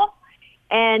fall.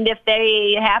 And if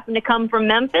they happen to come from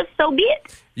Memphis, so be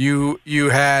it. You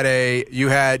had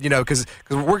because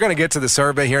we're going to get to the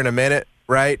survey here in a minute,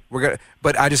 right?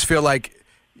 But I just feel like,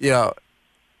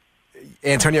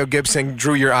 Antonio Gibson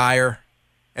drew your ire.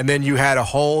 And then you had a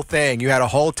whole thing. You had a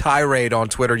whole tirade on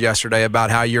Twitter yesterday about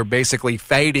how you're basically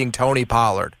fading Tony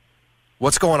Pollard.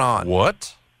 What's going on?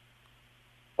 What?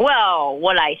 Well,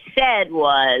 what I said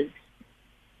was,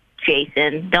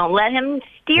 Jason, don't let him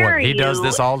steer you. He does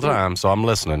this all the time, so I'm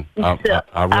listening. I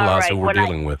realize who we're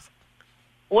dealing with.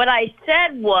 What I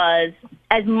said was,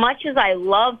 as much as I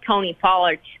love Tony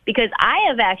Pollard, because I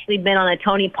have actually been on a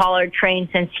Tony Pollard train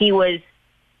since he was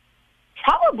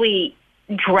probably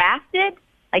drafted.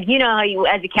 Like, you know how you,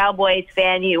 as a Cowboys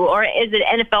fan, or as an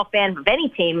NFL fan of any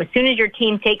team, as soon as your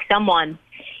team takes someone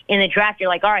in the draft, you're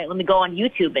like, all right, let me go on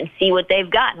YouTube and see what they've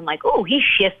got. And I'm like, oh, he's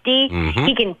shifty. Mm-hmm.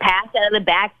 He can pass out of the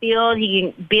backfield.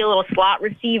 He can be a little slot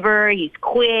receiver. He's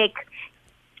quick.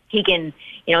 He can,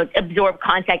 absorb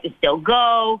contact and still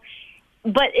go.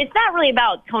 But it's not really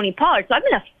about Tony Pollard. So I've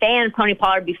been a fan of Tony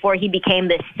Pollard before he became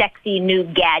this sexy new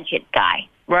gadget guy,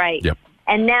 right? Yep.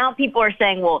 And now people are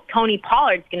saying, well, Tony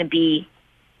Pollard's going to be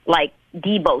like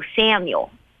Deebo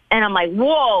Samuel. And I'm like,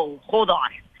 whoa, hold on.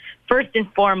 First and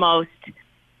foremost,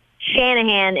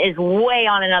 Shanahan is way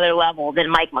on another level than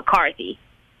Mike McCarthy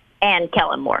and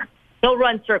Kellen Moore. They'll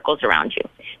run circles around you.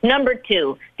 Number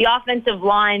 2, the offensive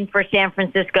line for San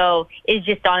Francisco is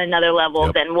just on another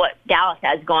level than what Dallas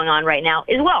has going on right now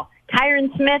as well.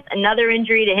 Tyron Smith, another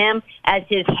injury to him as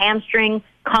his hamstring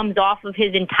comes off of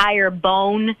his entire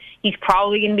bone. He's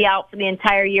probably going to be out for the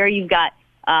entire year. You've got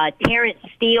Terrence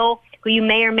Steele, who you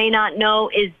may or may not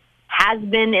know has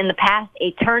been in the past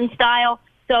a turnstile.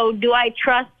 So do I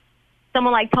trust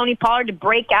someone like Tony Pollard to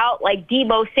break out like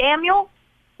Deebo Samuel?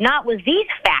 Not with these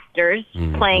factors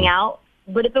playing out,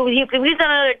 but if he was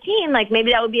on another team, like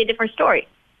maybe that would be a different story.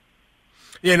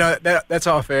 Yeah, no, that's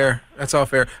all fair. That's all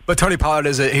fair. But Tony Pollard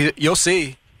you'll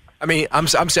see. I mean,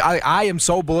 I am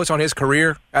so bullish on his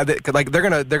career. Like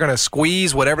they're gonna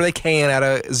squeeze whatever they can out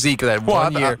of Zeke that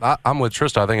 1 year. I'm with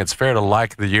Trista. I think it's fair to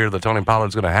like the year that Tony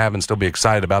Pollard's going to have and still be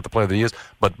excited about the player that he is.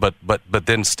 But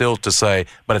then still to say,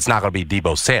 but it's not going to be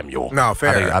Deebo Samuel. No,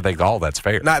 fair. I think all that's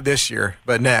fair. Not this year,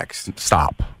 but next.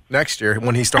 Stop. Next year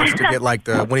when he starts to get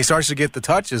when he starts to get the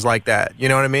touches like that. You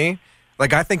know what I mean?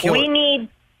 Like I think we need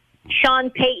Sean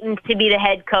Payton to be the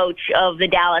head coach of the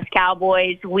Dallas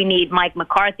Cowboys. We need Mike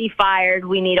McCarthy fired.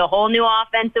 We need a whole new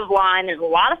offensive line. There's a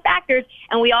lot of factors,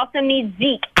 and we also need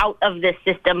Zeke out of this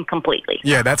system completely.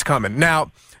 Yeah, that's coming.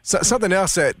 Now, something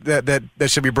else that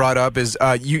should be brought up is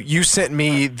you sent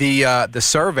me the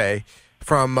survey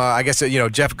from I guess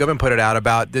Jeff Goodman put it out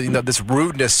about this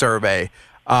rudeness survey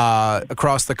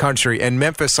across the country, and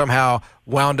Memphis somehow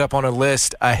wound up on a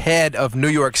list ahead of New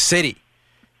York City.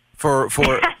 For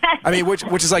I mean,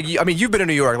 which is like, I mean, you've been in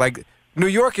New York. Like, New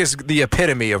York is the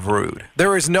epitome of rude.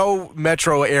 There is no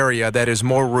metro area that is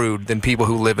more rude than people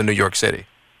who live in New York City.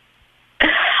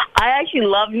 I actually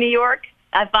love New York.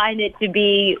 I find it to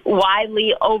be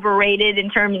widely overrated in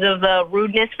terms of the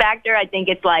rudeness factor. I think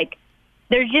it's like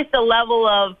there's just a level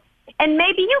of, and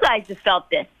maybe you guys have felt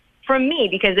this from me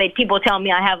because people tell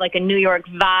me I have like a New York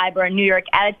vibe or a New York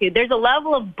attitude. There's a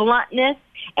level of bluntness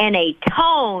and a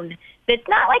tone it's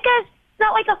not like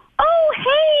a oh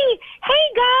hey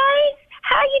guys,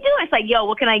 how you doing? It's like, yo,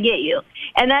 what can I get you?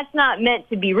 And that's not meant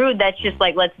to be rude. That's just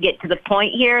like, let's get to the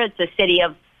point here. It's a city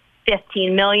of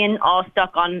 15 million, all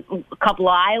stuck on a couple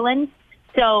of islands.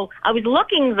 So I was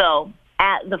looking though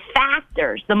at the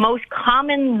factors, the most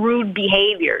common rude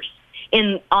behaviors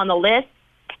on the list,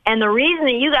 and the reason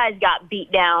that you guys got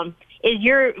beat down is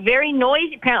you're very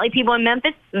noisy. Apparently, people in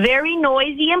Memphis very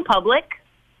noisy in public.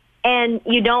 And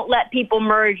you don't let people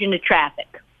merge into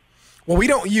traffic. Well, we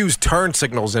don't use turn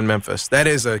signals in Memphis. That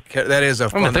is a.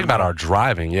 Think about our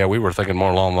driving. Yeah, we were thinking more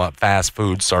along the fast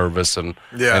food service and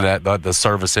the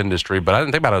service industry. But I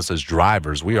didn't think about us as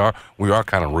drivers. We are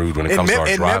kind of rude when it comes to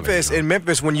our driving. In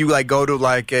Memphis, when you like go to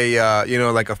like a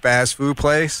like a fast food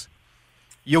place,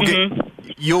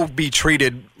 you'll be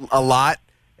treated a lot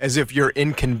as if you're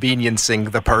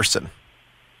inconveniencing the person.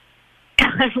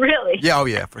 Really? Yeah. Oh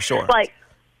yeah, for sure.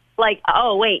 Like,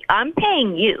 oh, wait, I'm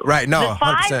paying you. Right, no,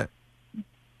 100%.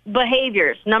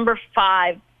 Behaviors, number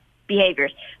 5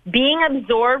 behaviors. Being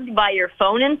absorbed by your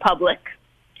phone in public,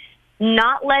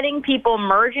 not letting people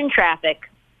merge in traffic,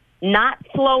 not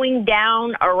slowing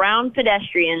down around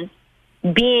pedestrians,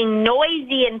 being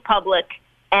noisy in public,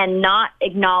 and not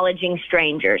acknowledging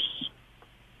strangers.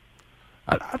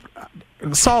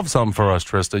 Solve something for us,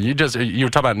 Trista. You were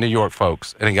talking about New York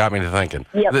folks, and it got me to thinking.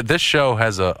 Yep. This show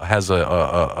has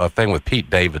a thing with Pete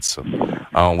Davidson.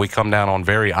 We come down on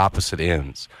very opposite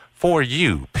ends. For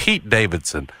you, Pete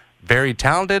Davidson, very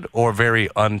talented or very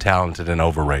untalented and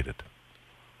overrated?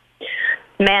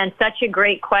 Man, such a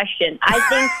great question. I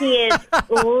think he is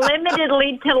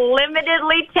limitedly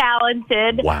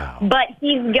talented. Wow. But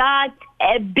he's got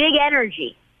a big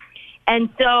energy. And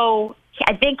so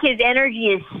I think his energy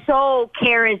is so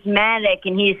charismatic,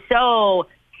 and he's so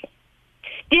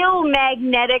still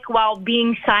magnetic while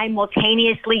being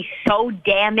simultaneously so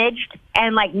damaged,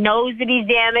 and like knows that he's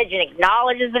damaged and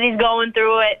acknowledges that he's going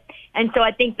through it. And so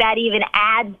I think that even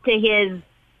adds to his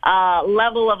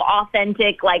level of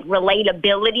authentic like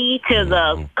relatability to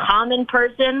the common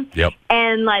person. Yep.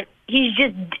 And like he's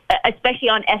just, especially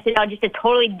on SNL, just a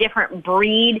totally different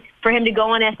breed. For him to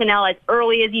go on SNL as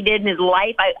early as he did in his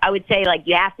life, I would say like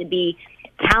you have to be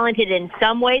talented in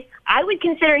some ways. I would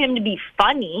consider him to be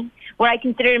funny. Would I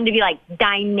consider him to be like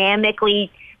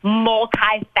dynamically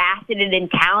multifaceted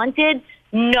and talented?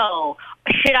 No.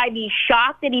 Should I be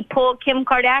shocked that he pulled Kim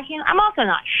Kardashian? I'm also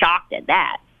not shocked at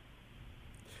that.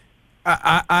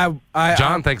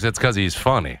 John thinks it's because he's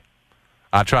funny.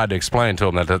 I tried to explain to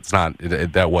him that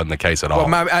that wasn't the case at all.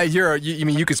 Well,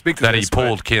 you could speak to that this, he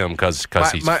pulled Kim because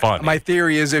he's funny. My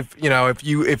theory is if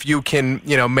you can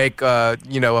make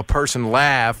a person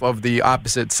laugh of the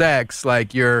opposite sex,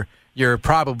 like you're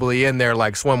probably in there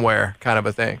like swimwear kind of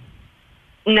a thing.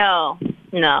 No.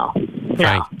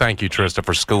 Thank you, Trista,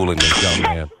 for schooling this young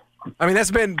man. I mean, that's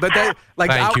been, but they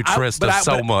like. Thank you, Trista,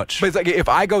 so much. But it's like if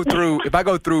I go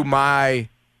through my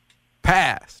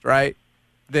past, right,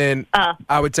 then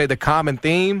I would say the common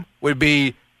theme would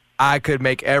be I could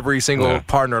make every single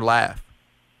partner laugh.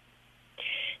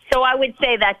 So I would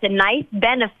say that's a nice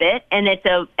benefit, and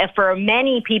it's for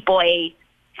many people a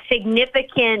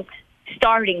significant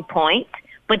starting point.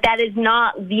 But that is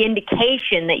not the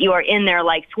indication that you are in there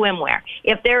like swimwear.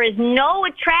 If there is no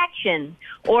attraction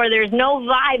or there's no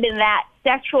vibe in that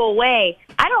sexual way,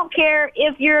 I don't care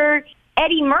if you're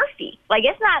Eddie Murphy. Like,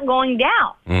 it's not going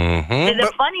down. Mm-hmm.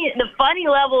 The funny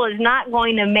level is not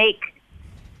going to make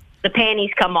the panties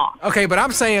come off. Okay, but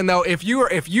I'm saying though, if you are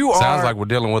sounds like we're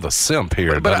dealing with a simp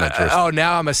here, doesn't it, Tristan?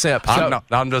 Now I'm a simp.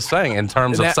 I'm just saying in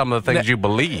terms of some of the things you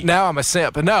believe. Now I'm a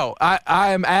simp. But no, I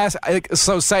am asked.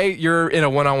 So say you're in a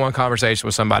one-on-one conversation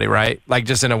with somebody, right? Like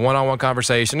just in a one-on-one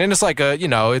conversation, and it's like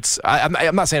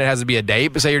I'm not saying it has to be a date,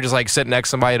 but say you're just like sitting next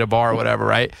to somebody at a bar or whatever,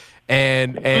 right?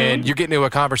 And you get into a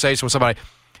conversation with somebody,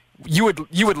 you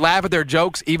would laugh at their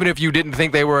jokes even if you didn't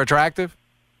think they were attractive.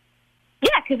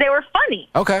 Yeah, because they were funny.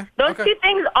 Okay. Those two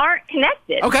things aren't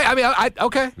connected. Okay, I mean,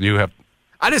 okay. You have.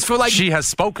 I just feel like she has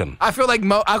spoken. I feel like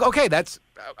okay. That's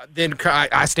then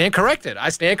I stand corrected.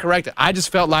 I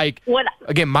just felt like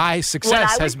again my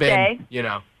success has been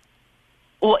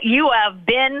Well, you have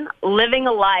been living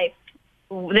a life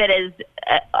that is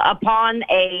upon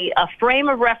a frame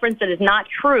of reference that is not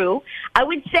true. I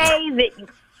would say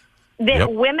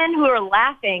that women who are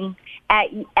laughing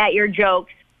at your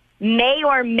jokes may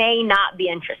or may not be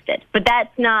interested, but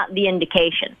that's not the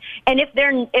indication. And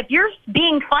if you're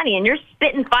being funny and you're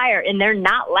spitting fire and they're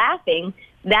not laughing,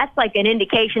 that's like an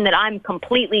indication that I'm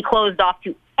completely closed off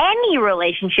to any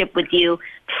relationship with you,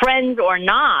 friends or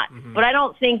not. Mm-hmm. But I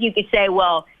don't think you could say,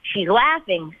 well, she's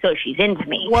laughing, so she's into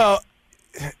me. Well,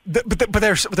 but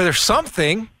there's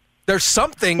something. There's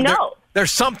something. No.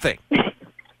 There's something.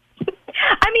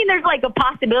 I mean, there's like a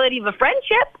possibility of a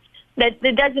friendship. That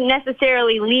doesn't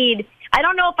necessarily lead. I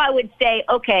don't know if I would say,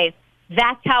 okay,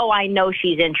 that's how I know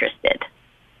she's interested.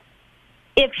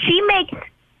 If she makes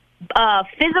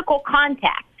physical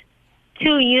contact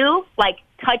to you, like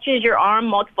touches your arm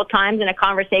multiple times in a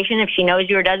conversation, if she knows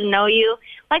you or doesn't know you,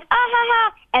 like,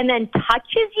 and then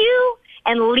touches you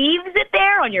and leaves it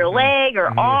there on your leg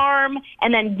or arm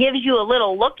and then gives you a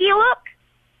little looky look,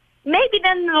 maybe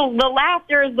then the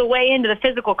laughter is the way into the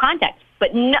physical contact.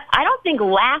 But no, I don't think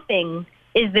laughing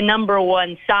is the number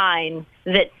one sign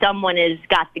that someone has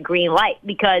got the green light,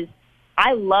 because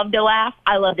I love to laugh.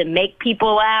 I love to make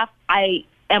people laugh. I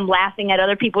am laughing at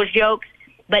other people's jokes,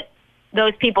 but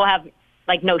those people have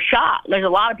like no shot. There's a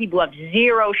lot of people who have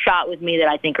zero shot with me that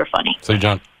I think are funny. So,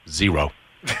 John, zero.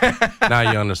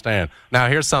 Now you understand. Now,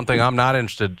 here's something I'm not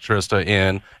interested, Trista,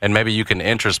 in, and maybe you can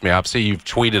interest me. I see you've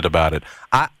tweeted about it.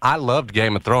 I loved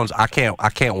Game of Thrones. I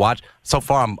can't watch. So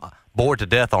far, I'm bored to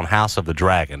death on House of the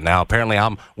Dragon. Now, apparently,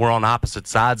 we're on opposite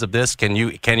sides of this. Can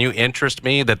you interest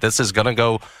me that this is going to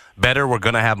go better? We're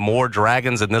going to have more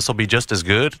dragons, and this will be just as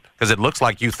good? Because it looks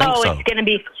like you think so. It's going to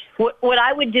be. What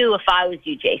I would do if I was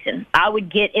you, Jason, I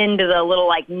would get into the little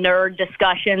like nerd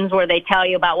discussions where they tell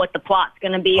you about what the plot's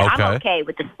going to be. Okay. I'm okay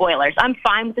with the spoilers. I'm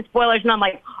fine with the spoilers, and I'm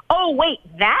like, oh wait,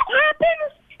 that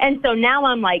happens. And so now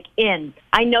I'm like in.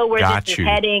 I know where this is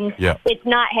heading. Yep. It's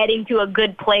not heading to a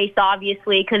good place,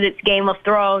 obviously, because it's Game of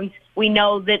Thrones. We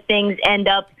know that things end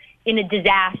up in a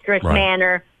disastrous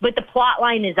manner, but the plot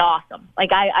line is awesome.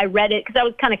 Like I read it because I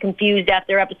was kind of confused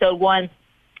after episode 1.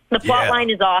 The plot line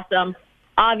is awesome.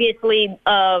 Obviously,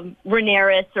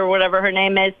 Rhaenyra or whatever her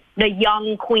name is, the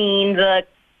young queen, the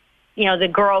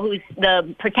girl who's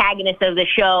the protagonist of the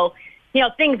show.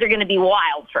 Things are going to be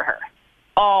wild for her.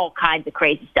 All kinds of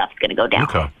crazy stuff's going to go down.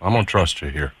 Okay, I'm going to trust you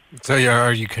here. So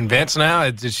are you convinced now?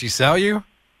 Did she sell you?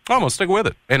 I'm going to stick with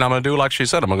it. And I'm going to do like she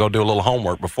said. I'm going to go do a little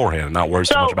homework beforehand and not worry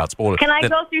so much about spoilers. Can I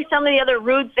go through some of the other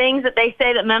rude things that they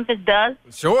say that Memphis does?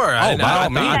 Sure. You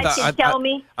guys can tell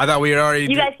me. I thought we had already...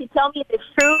 You guys can tell me if it's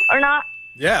true or not?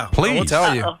 Yeah. Please. We'll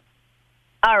tell you.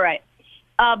 All right.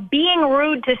 Being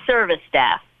rude to service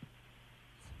staff.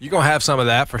 You're going to have some of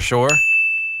that for sure.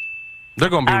 They're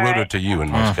going to be ruder to you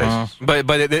in most cases. But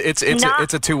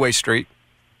it's a two-way street.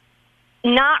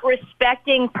 Not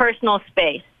respecting personal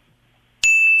space.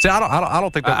 See, I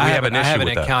don't think that we have an issue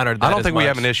with that. Encountered that I don't think we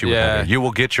have an issue with that. You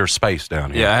will get your space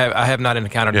down here. Yeah, I have not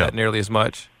encountered that nearly as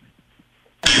much.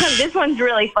 This one's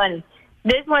really funny.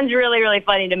 This one's really, really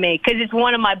funny to me because it's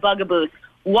one of my bugaboos.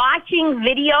 Watching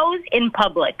videos in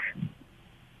public.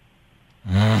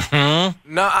 No,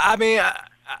 I mean,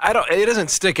 It doesn't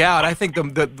stick out. I think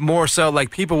the more so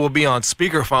like people will be on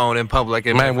speakerphone in public.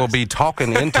 And Man, we'll be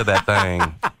talking into that thing,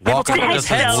 walking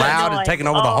just as loud and taking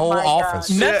over the whole office.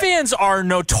 Memphians are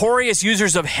notorious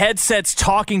users of headsets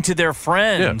talking to their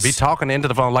friends. Yeah, be talking into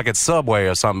the phone like it's Subway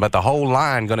or something, but the whole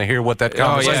line going to hear what that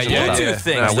conversation is about. Bluetooth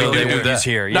things they will use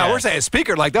here. No, we're saying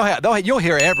speaker. Like you'll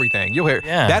hear everything. You'll hear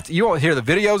you won't hear the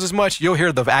videos as much. You'll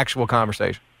hear the actual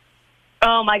conversation.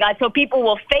 Oh, my God. So people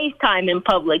will FaceTime in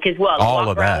public as well. All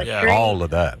of that. Yeah. All of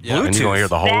that. And you're going to hear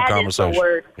the whole conversation. Is the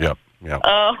worst. Yep. Yep.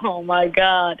 Oh, my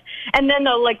God. And then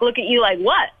they'll, like, look at you like,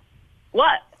 what?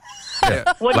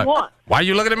 Yeah. What do you want? Why are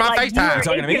you looking at my FaceTime? You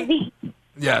talking to me?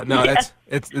 Yeah, no,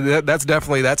 that's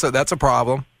definitely that's a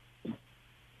problem.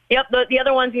 Yep, the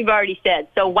other ones we've already said.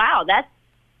 So, wow, that's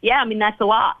a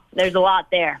lot. There's a lot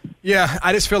there. Yeah,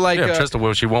 I just feel like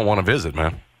Trista she won't want to visit,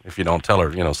 man. If you don't tell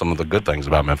her, some of the good things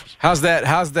about Memphis. How's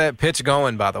that pitch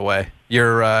going, by the way?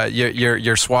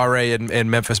 Your soiree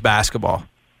in Memphis basketball.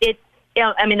 It's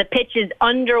the pitch is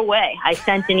underway. I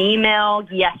sent an email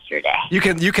yesterday. You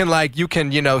can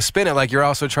spin it like you're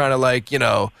also trying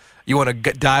to you want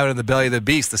to dive into the belly of the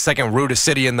beast, the second rudest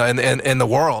city in the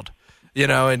world.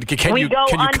 And can you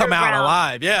come out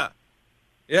alive? Yeah.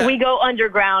 Yeah. We go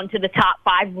underground to the top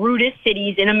 5 rudest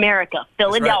cities in America: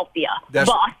 Philadelphia,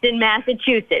 Boston,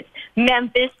 Massachusetts,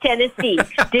 Memphis, Tennessee,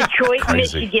 Detroit,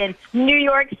 Michigan, New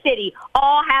York City.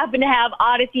 All happen to have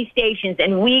Odyssey stations,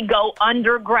 and we go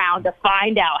underground to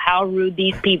find out how rude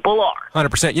these people are.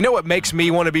 100%. You know what makes me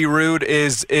want to be rude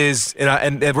is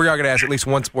and we are going to ask at least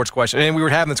one sports question. And we were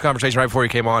having this conversation right before you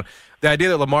came on. The idea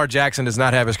that Lamar Jackson does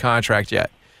not have his contract yet.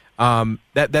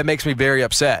 That makes me very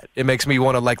upset. It makes me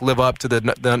want to live up to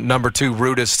the number 2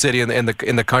 rudest city in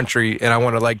the country, and I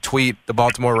want to tweet the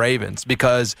Baltimore Ravens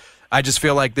because I just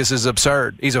feel like this is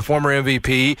absurd. He's a former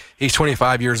MVP. He's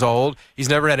 25 years old. He's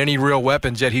never had any real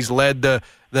weapons yet. He's led the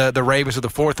Ravens to the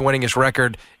 4th winningest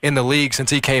record in the league since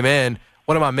he came in.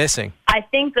 What am I missing? I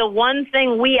think the one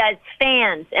thing we as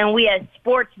fans and we as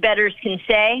sports bettors can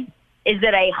say is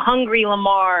that a hungry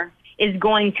Lamar is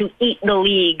going to eat the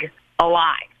league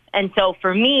alive. And so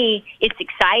for me, it's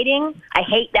exciting. I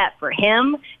hate that for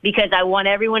him because I want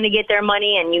everyone to get their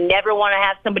money, and you never want to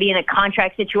have somebody in a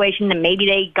contract situation that maybe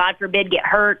they, God forbid, get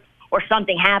hurt or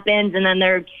something happens, and then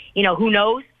they're, who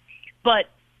knows. But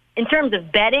in terms of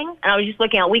betting, and I was just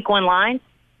looking at week 1 lines,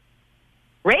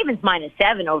 Ravens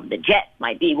 -7 over the Jets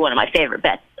might be one of my favorite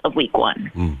bets of week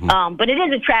 1. Mm-hmm. But it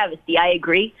is a travesty. I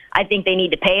agree. I think they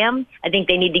need to pay him. I think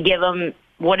they need to give him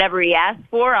whatever he asked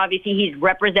for. Obviously, he's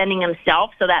representing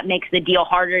himself, so that makes the deal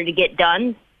harder to get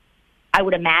done, I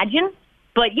would imagine.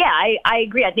 But, yeah, I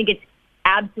agree. I think it's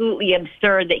absolutely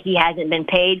absurd that he hasn't been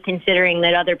paid, considering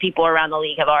that other people around the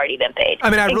league have already been paid,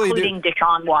 including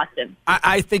Deshaun Watson.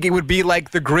 I think it would be like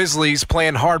the Grizzlies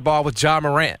playing hardball with Ja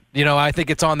Morant. I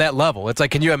think it's on that level. It's like,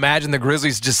 can you imagine the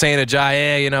Grizzlies just saying to Ja,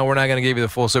 we're not going to give you the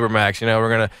full Supermax. We're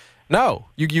going to... No,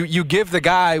 you give the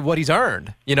guy what he's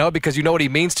earned, because you know what he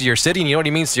means to your city and you know what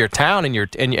he means to your town and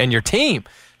your team.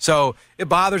 So it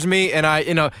bothers me, and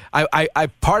I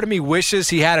part of me wishes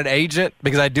he had an agent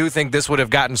because I do think this would have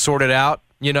gotten sorted out,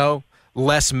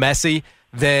 less messy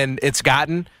than it's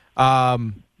gotten.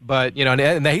 But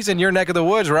and he's in your neck of the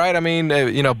woods, right? I mean,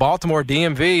 Baltimore,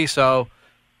 DMV. So,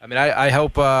 I mean, I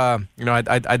hope I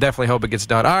definitely hope it gets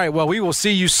done. All right, well, we will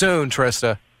see you soon,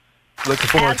 Trista. Looking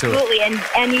forward to it. Absolutely,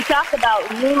 and you talk about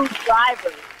rude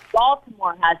drivers.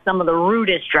 Baltimore has some of the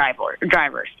rudest drivers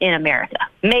in America.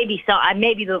 Maybe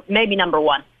maybe number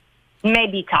 1,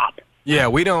 maybe top. Yeah,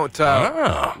 we don't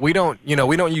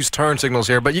use turn signals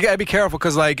here, but you gotta be careful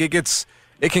because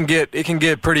it can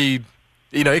get pretty,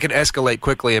 it can escalate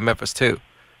quickly in Memphis too.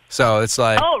 So it's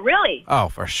like, oh really? Oh,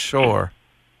 for sure.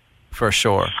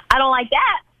 I don't like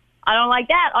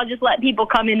that. I'll just let people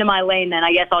come into my lane then.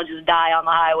 I guess I'll just die on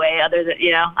the highway. Other than,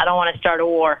 I don't want to start a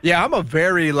war. Yeah, I'm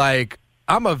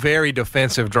a very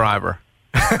defensive driver.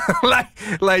 like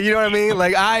you know what I mean?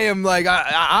 Like I am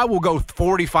I will go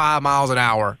 45 miles an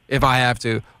hour if I have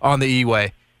to on the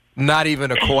E-way. Not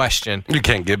even a question. You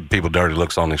can't give people dirty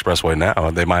looks on the expressway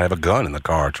now. They might have a gun in the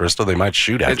car, Trista. They might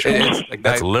shoot at you.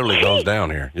 That's literally goes down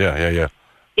here. Yeah.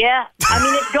 Yeah, I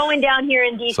mean it's going down here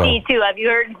in D.C. too. Have you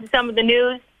heard some of the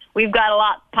news? We've got a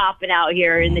lot popping out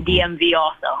here in the DMV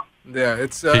also. Yeah,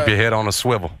 it's keep your head on a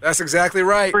swivel. That's exactly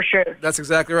right. For sure. That's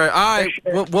exactly right. All right,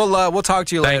 sure. We'll talk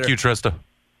to you later. Thank you, Trista.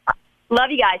 Love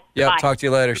you guys. Yeah, Bye. Talk to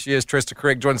you later. She is Trista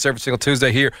Crick, joining us every single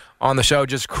Tuesday here on the show,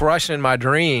 just crushing my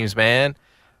dreams, man.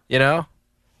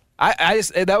 I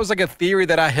just that was like a theory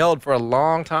that I held for a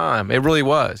long time. It really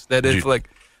was. That it's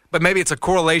but maybe it's a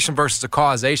correlation versus a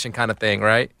causation kind of thing,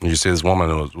 right? You see this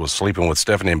woman was sleeping with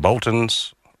Stephanie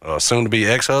Bolton's soon-to-be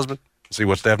ex-husband. See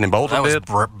what Stephanie Bolton did? That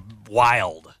was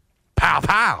wild. Pow,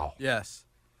 pow. Yes.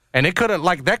 And it could have,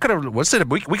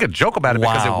 we could joke about it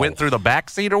because it went through the back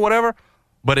seat or whatever.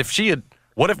 But if she had,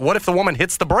 what if the woman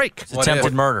hits the brake? It's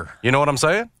attempted murder. You know what I'm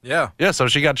saying? Yeah. Yeah, so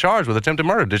she got charged with attempted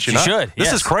murder, did she not? She should, This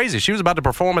yes. is crazy. She was about to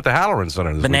perform at the Halloran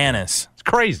Center this Bananas. weekend. It's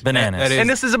crazy. Bananas. And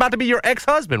this is about to be your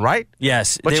ex-husband, right?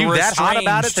 Yes. But they you were that hot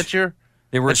about it estranged.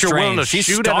 that you're willing to She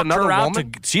shoot at stalked another her out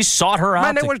woman? she sought her out.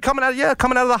 Man, they were coming out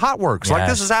of the hot works. Like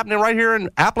this is happening right here in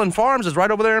Appleton Farms, is right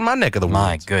over there in my neck of the woods.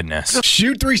 My goodness.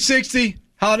 Shoot 360.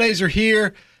 Holidays are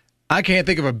here. I can't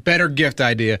think of a better gift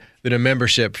idea than a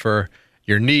membership for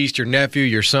your niece, your nephew,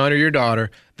 your son, or your daughter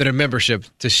than a membership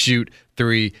to Shoot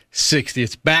 360.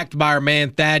 It's backed by our man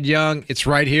Thad Young. It's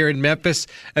right here in Memphis.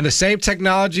 And the same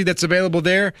technology that's available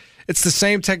there, it's the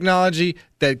same technology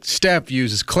that Steph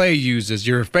uses, Clay uses,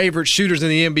 your favorite shooters in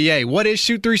the NBA. What is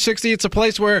Shoot 360? It's a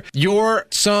place where your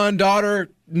son, daughter,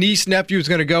 niece, nephew is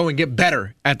going to go and get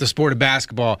better at the sport of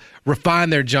basketball,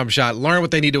 refine their jump shot, learn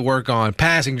what they need to work on,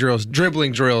 passing drills,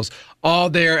 dribbling drills, all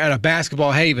there at a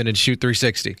basketball haven in Shoot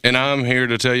 360. And I'm here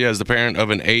to tell you, as the parent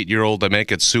of an 8-year-old, they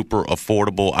make it super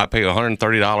affordable. I pay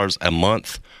 $130 a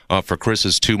month for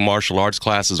Chris's 2 martial arts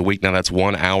classes a week. Now, that's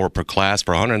 1 hour per class.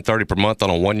 For $130 per month on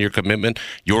a 1-year commitment,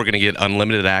 you're going to get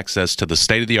unlimited access to the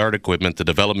state-of-the-art equipment, the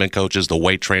development coaches, the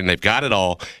weight training. They've got it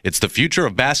all. It's the future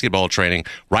of basketball training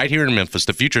right here in Memphis.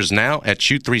 The future is now at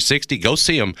Shoot 360. Go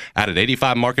see them out at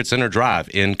 85 Market Center Drive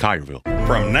in Collierville.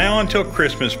 From now until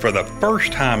Christmas, for the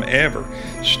first time ever,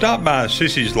 stop by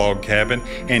Sissy's Log Cabin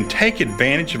and take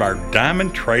advantage of our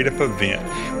Diamond Trade-Up event,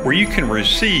 where you can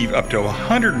receive up to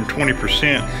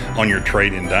 120% on your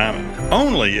trade-in diamond,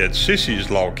 only at Sissy's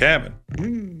Log Cabin.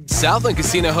 Southland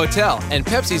Casino Hotel and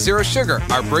Pepsi Zero Sugar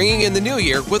are bringing in the new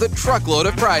year with a truckload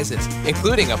of prizes,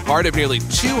 including a part of nearly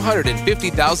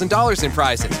 $250,000 in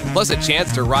prizes, plus a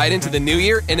chance to ride into the new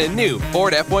year in a new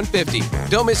Ford F-150.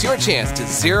 Don't miss your chance to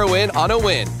zero in on a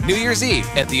win New Year's Eve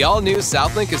at the all-new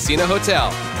Southland Casino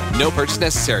Hotel. No purchase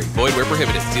necessary. Void where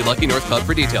prohibited. See Lucky North Club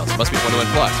for details. Must be 21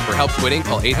 plus. For help quitting,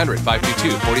 call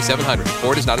 800-522-4700.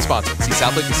 Ford is not a sponsor. See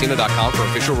SouthlandCasino.com for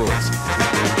official rules.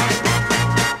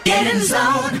 Get in the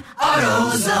zone,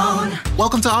 AutoZone.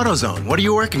 Welcome to AutoZone. What are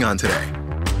you working on today?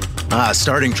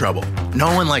 Starting trouble.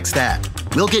 No one likes that.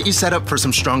 We'll get you set up for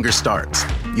some stronger starts.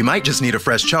 You might just need a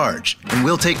fresh charge, and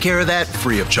we'll take care of that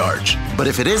free of charge. But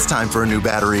if it is time for a new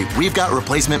battery, we've got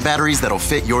replacement batteries that'll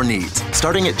fit your needs,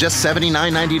 starting at just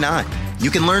 $79.99. You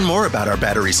can learn more about our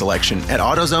battery selection at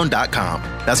AutoZone.com.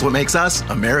 That's what makes us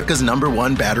America's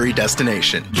 #1 battery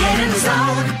destination. Get in the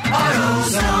zone,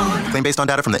 AutoZone. Claim based on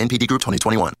data from the NPD Group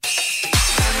 2021.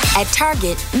 At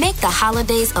Target, make the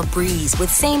holidays a breeze with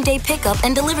same-day pickup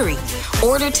and delivery.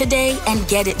 Order today and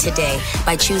get it today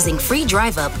by choosing free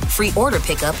drive-up, free order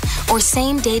pickup, or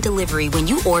same-day delivery when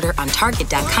you order on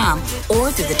Target.com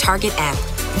or through the Target app.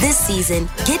 This season,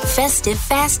 get festive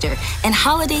faster and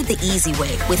holiday the easy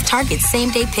way with Target's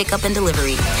same-day pickup and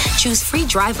delivery. Choose free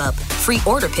drive-up, free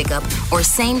order pickup, or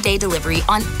same-day delivery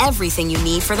on everything you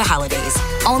need for the holidays.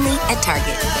 Only at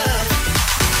Target.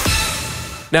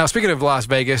 Now, speaking of Las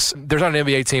Vegas, there's not an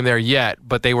NBA team there yet,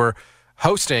 but they were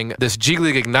hosting this G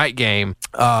League Ignite game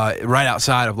right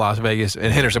outside of Las Vegas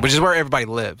in Henderson, which is where everybody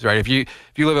lives, right? If you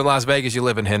live in Las Vegas, you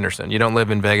live in Henderson. You don't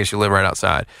live in Vegas, you live right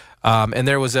outside. And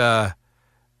there was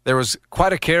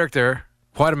quite a character,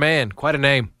 quite a man, quite a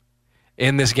name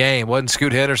in this game. Wasn't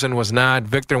Scoot Henderson, was not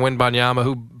Victor Wembanyama,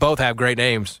 who both have great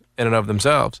names in and of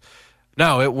themselves.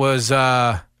 No, it was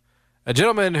a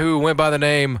gentleman who went by the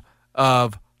name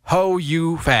of Ho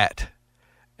You Fat,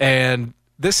 and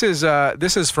this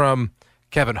is from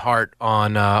Kevin Hart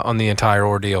on the entire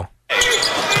ordeal.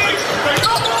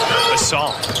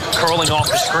 Gasol curling off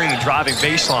the screen, driving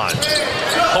baseline.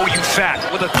 Ho You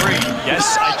Fat with a 3.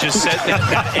 Yes, I just said that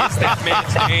is that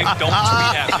man's name. Don't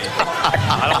tweet at me.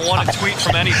 I don't want to tweet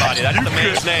from anybody. That's the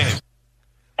man's name.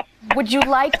 Would you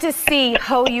like to see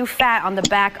Ho You Fat on the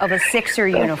back of a Sixer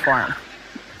uniform?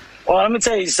 Well, let me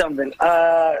tell you something.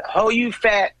 Ho You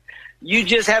Fat, you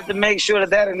just have to make sure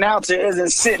that announcer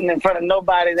isn't sitting in front of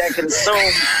nobody that can assume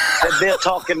that they're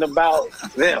talking about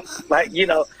them. Like,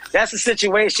 that's a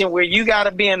situation where you got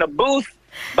to be in a booth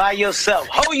by yourself.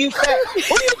 Ho You Fat. Who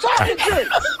are you talking to?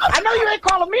 I know you ain't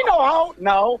calling me no ho.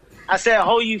 No, I said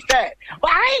Ho You Fat.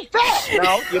 Well, I ain't fat.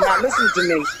 No, you're not listening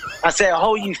to me. I said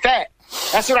Ho You Fat.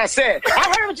 That's what I said.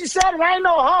 I heard what you said, and I ain't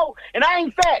no hoe, and I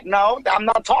ain't fat. No, I'm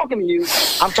not talking to you.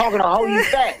 I'm talking to Ho You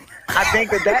Fat. I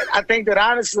think that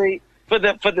honestly, for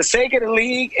the sake of the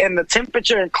league and the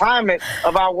temperature and climate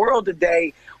of our world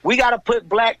today, we got to put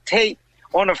black tape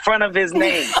on the front of his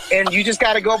name, and you just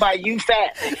got to go by you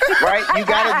fat, right? You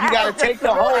gotta take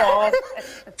the hoe off.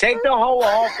 Take the hoe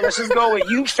off. Let's just go with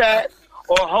you fat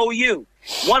or hoe you.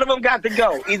 One of them got to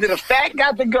go. Either the fat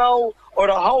got to go or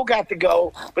the hoe got to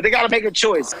go, but they got to make a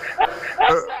choice.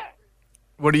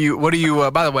 What do you?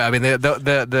 By the way, I mean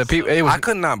the people. I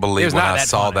could not believe when I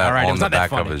saw that on the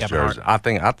back of his jersey. I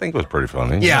think it was pretty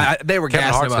funny. Yeah, they were Kevin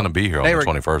gassing Hart's him up. going to be here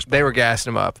on the 21st. They were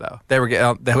gassing him up though. They were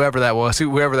whoever that was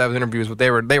interviews with. They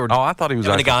were. Oh, I thought he was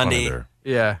actually funny there.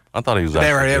 Yeah, I thought he was.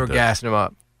 They were gassing him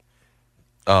up.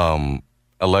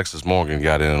 Alexis Morgan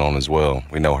got in on as well.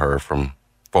 We know her from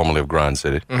formerly of Grind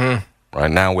City. Mm-hmm.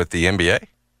 Right now with the NBA.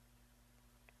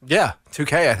 Yeah,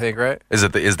 2K, I think, right? Is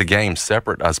the game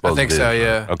separate? I suppose. I think it is, so.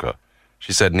 Yeah. Right? Okay.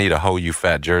 She said, "Need a hoe you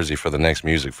fat jersey for the next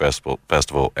music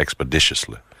festival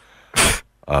expeditiously."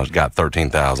 Got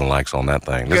 13,000 likes on that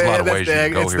thing. There's a lot of ways you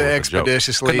can go it's here the with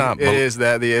expeditiously. It is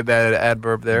that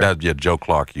adverb there. Joe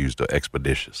Clark used the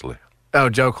expeditiously. Oh,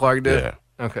 Joe Clark did? Yeah.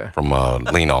 Okay. From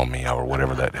Lean On Me or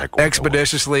whatever that heck was.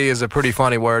 Expeditiously is a pretty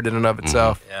funny word in and of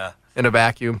itself. Mm-hmm. Yeah. In a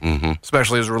vacuum.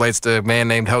 Especially as it relates to a man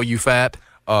named Ho You Fat.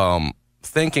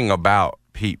 Thinking about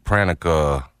Pete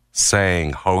Pranica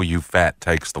saying "Ho You Fat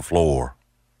takes the floor"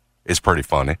 is pretty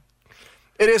funny.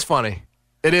 It is funny.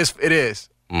 It is.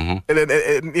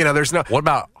 Mm-hmm. There's no. What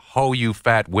about "Ho You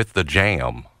Fat with the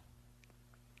jam"?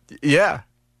 Yeah.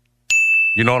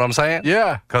 You know what I'm saying?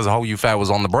 Yeah. Because "Ho You Fat" was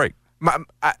on the break.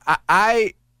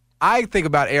 I think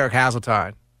about Eric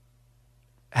Hasseltine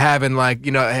having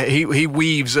he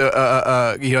weaves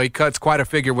he cuts quite a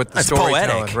figure with the That's storytelling,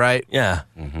 poetic, right? Yeah.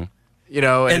 Mm-hmm.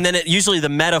 And then usually the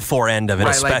metaphor end of it,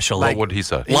 Right, especially. What would he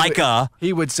say?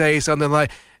 He would say something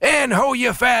like, "And Ho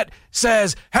You Fat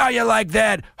says, how you like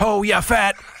that, Ho You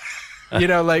Fat?" There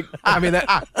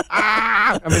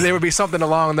would be something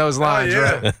along those lines,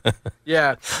 right?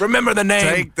 Yeah. Remember the name.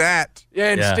 Take that.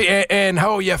 And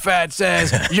Ho You Fat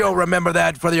says, you'll remember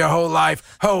that for your whole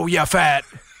life, Ho You Fat.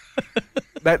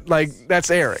 That's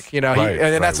Eric,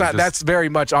 that's very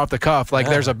much off the cuff.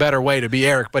 There's a better way to be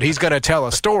Eric, but he's going to tell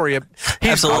a story.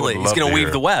 Absolutely. He's going to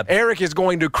weave the web. Eric is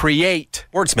going to create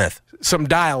wordsmith some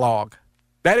dialogue.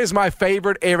 That is my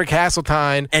favorite Eric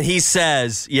Hasseltine. And he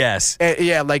says, yes.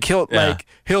 He'll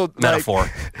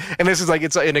metaphor. And this is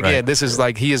this is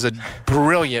he is a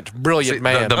brilliant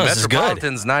man. The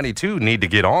Metropolitans 92 need to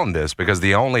get on this because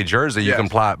the only jersey you can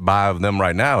buy of them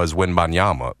right now is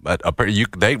Wembanyama. But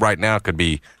they right now could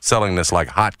be selling this like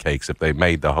hotcakes if they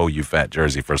made the Ho You Fat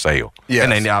jersey for sale.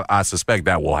 Yes. And I suspect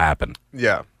that will happen.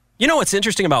 Yeah. You know what's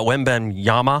interesting about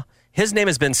Wembanyama? His name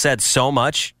has been said so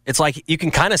much, it's like you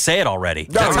can kind of say it already.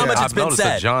 That's how much it's been said.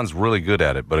 That John's really good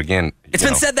at it, but again, it's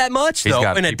been said that much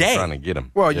though in a day. Trying to get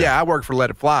him. Well, I work for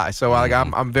Let It Fly, so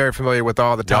I'm very familiar with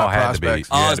all the top prospects.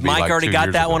 Has Mike already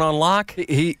got that one on lock?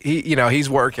 He's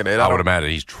working it. I would imagine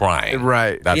he's trying.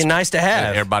 Right, that's nice to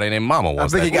have. Everybody named Mama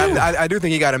wants that. I do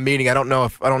think he got a meeting. I don't know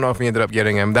if he ended up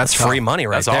getting him. That's free money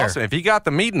right there. That's awesome. If he got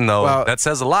the meeting though, that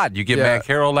says a lot. You get Matt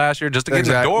Carroll last year just to get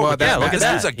in the door. Look at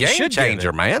that. He's a game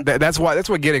changer, man. That's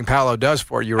what getting Paolo does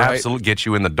for you, right? Absolutely, get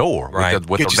you in the door, right?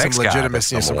 With get the you next some guy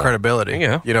legitimacy and some credibility.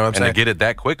 Yeah, you know what I'm saying. And to get it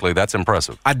that quickly, that's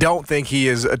impressive. I don't think he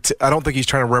is. I don't think he's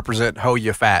trying to represent Ho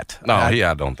You Fat. No,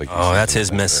 I don't think. That's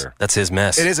his miss. That's his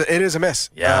miss. It is a miss.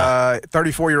 Yeah,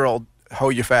 34-year-old Ho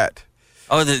You Fat.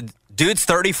 Oh, the dude's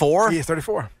 34. He's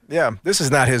 34. Yeah, this is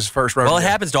not his first rodeo. Well, it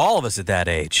happens to all of us at that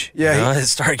age. Yeah, he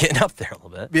started getting up there a little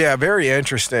bit. Yeah, very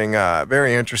interesting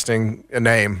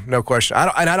name, no question.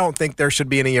 I don't think there should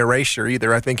be any erasure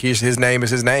either. I think his name is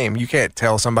his name. You can't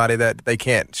tell somebody that they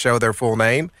can't show their full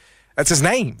name. That's his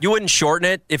name. You wouldn't shorten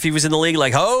it if he was in the league,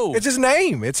 like Ho. It's his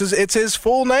name. It's his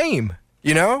full name.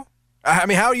 You know. I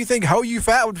mean, how do you think Ho You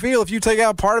Fat would feel if you take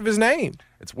out part of his name?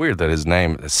 It's weird that his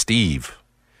name is Steve.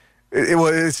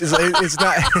 It's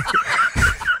not.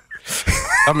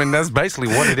 I mean, that's basically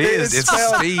what it is. It's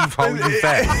Steve Ho You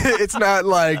Fat. It's not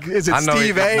like, is it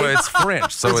Steve A? Well, it's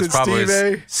French, so it's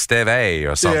probably Steve A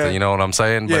or something. Yeah. You know what I'm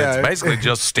saying? But Yeah. it's basically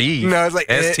just Steve. No, it's like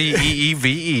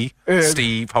Steeve.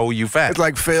 Steve Ho You Fat. It's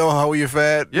like Phil Ho You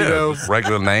Fat. Yeah, you know?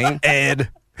 regular name. Ed.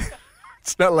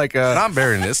 It's not like a. I'm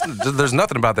burying this. There's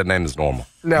nothing about that name that's normal.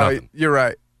 No, Nothing. you're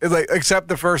right. It's like, except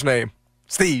the first name,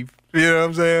 Steve. You know what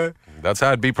I'm saying? That's how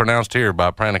it'd be pronounced here by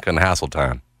Pranica and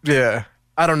Hasseltine. Yeah.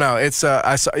 I don't know. It's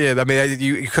I saw. Yeah, I mean,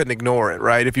 you couldn't ignore it,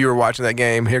 right? If you were watching that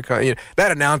game,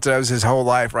 that announcer was his whole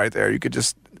life right there. You could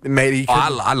just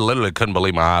I literally couldn't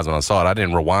believe my eyes when I saw it. I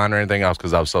didn't rewind or anything else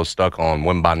because I was so stuck on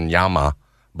Wembanyama.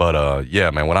 But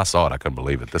yeah, man, when I saw it, I couldn't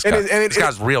believe it. This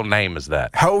guy's real name is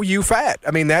that. Ho You Fat.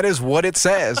 I mean, that is what it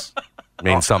says.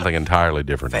 means something entirely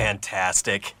different.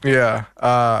 Fantastic. Yeah,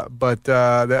 but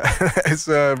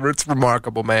it's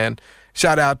remarkable, man.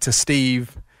 Shout out to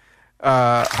Steve.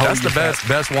 That's the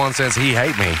best one since He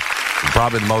Hate Me.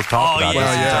 Probably the most talked about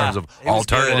this in terms of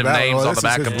alternative names on the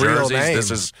back of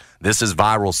jerseys. This is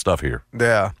viral stuff here.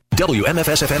 Yeah.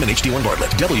 WMFS FM and HD1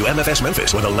 Bartlett. WMFS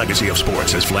Memphis, where the legacy of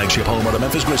sports is flagship home of the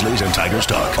Memphis Grizzlies and Tigers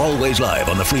talk. Always live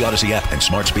on the free Odyssey app and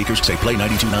smart speakers say Play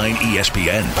 92.9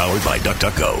 ESPN, powered by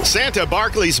DuckDuckGo. Santa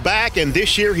Barkley's back, and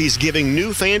this year he's giving new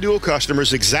FanDuel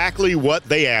customers exactly what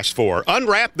they asked for.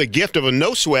 Unwrap the gift of a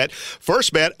no-sweat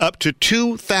first bet up to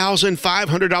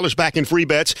 $2,500 back in free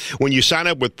bets when you sign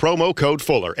up with promo code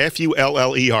Fuller,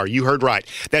 F-U-L-L-E-R. You heard right.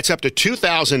 That's up to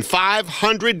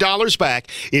 $2,500 back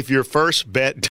if your first bet